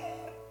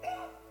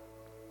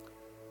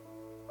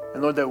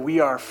 And Lord, that we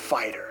are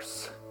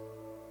fighters.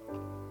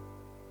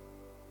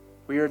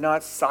 We are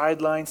not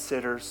sideline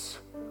sitters.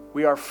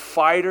 We are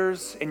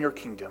fighters in your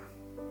kingdom.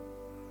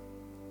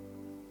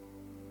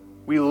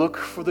 We look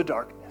for the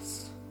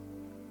darkness.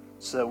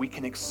 so that we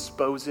can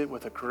expose it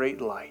with a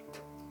great light.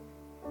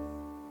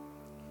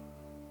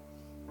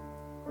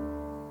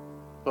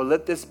 Lord,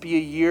 let this be a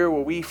year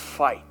where we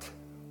fight.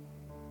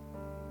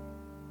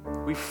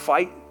 We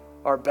fight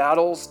our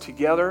battles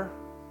together,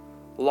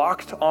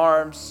 locked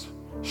arms,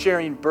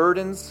 sharing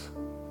burdens,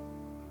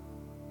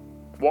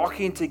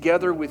 walking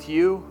together with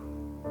you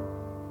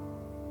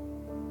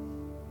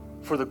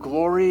for the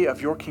glory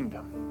of your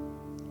kingdom,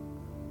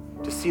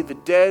 to see the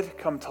dead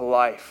come to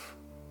life,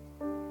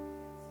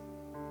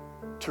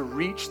 to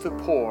reach the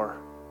poor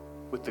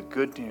with the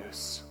good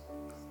news.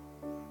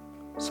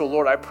 So,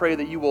 Lord, I pray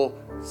that you will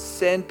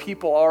send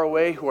people our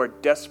way who are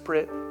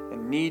desperate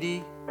and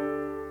needy,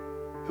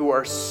 who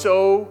are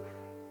so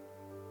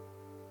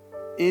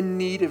in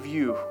need of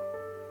you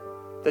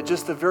that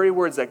just the very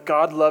words that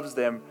God loves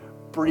them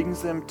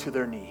brings them to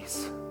their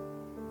knees.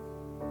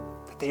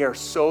 That they are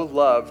so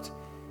loved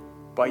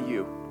by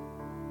you.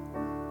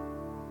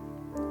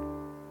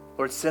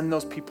 Lord, send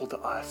those people to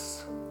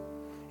us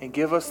and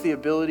give us the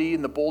ability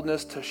and the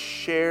boldness to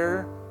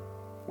share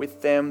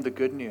with them the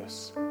good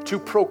news, to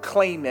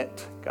proclaim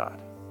it, God,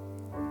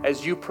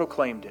 as you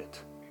proclaimed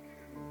it.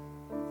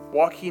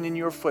 Walking in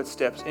your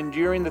footsteps,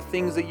 enduring the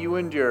things that you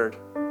endured,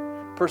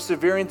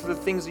 persevering through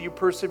the things that you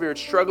persevered,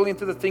 struggling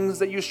through the things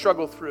that you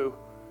struggled through,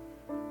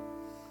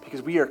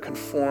 because we are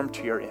conformed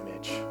to your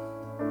image.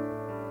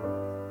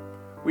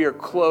 We are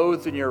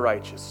clothed in your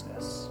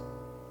righteousness.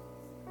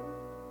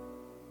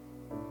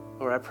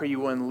 Lord, I pray you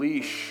will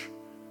unleash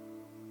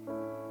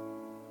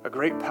a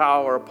great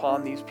power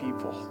upon these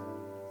people.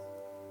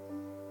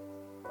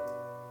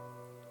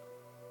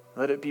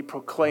 Let it be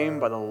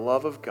proclaimed by the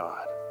love of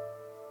God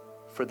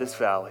for this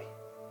valley,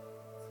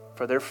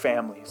 for their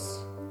families,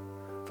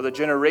 for the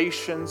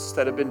generations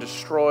that have been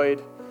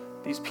destroyed.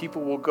 These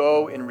people will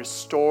go and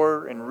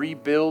restore and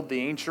rebuild the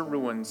ancient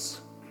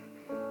ruins.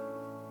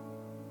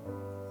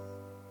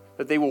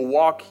 That they will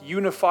walk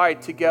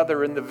unified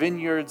together in the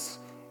vineyards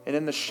and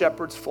in the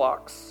shepherds'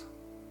 flocks.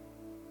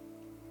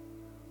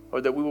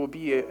 Or that we will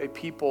be a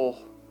people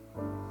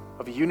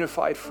of a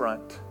unified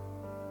front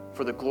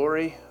for the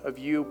glory of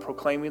you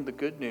proclaiming the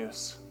good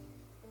news.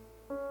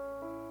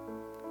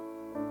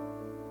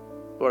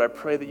 Lord, I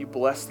pray that you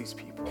bless these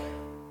people.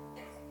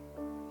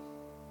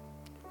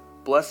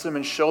 Bless them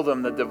and show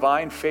them the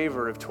divine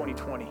favor of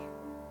 2020.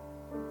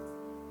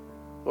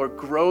 Lord,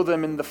 grow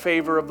them in the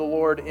favor of the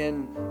Lord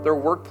in their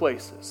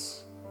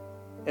workplaces,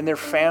 in their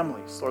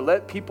families. Lord,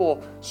 let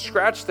people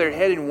scratch their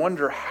head and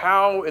wonder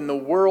how in the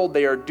world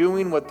they are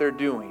doing what they're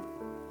doing.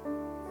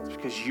 It's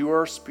because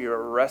your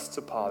Spirit rests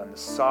upon them.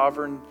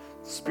 The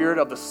Spirit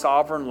of the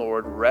sovereign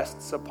Lord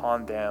rests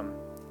upon them.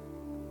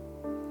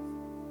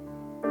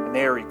 And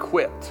they are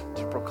equipped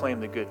to proclaim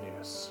the good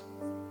news.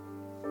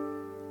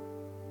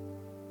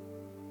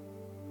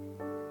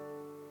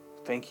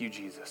 Thank you,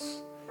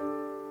 Jesus.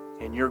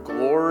 In your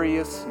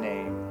glorious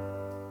name,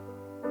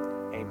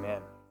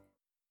 amen.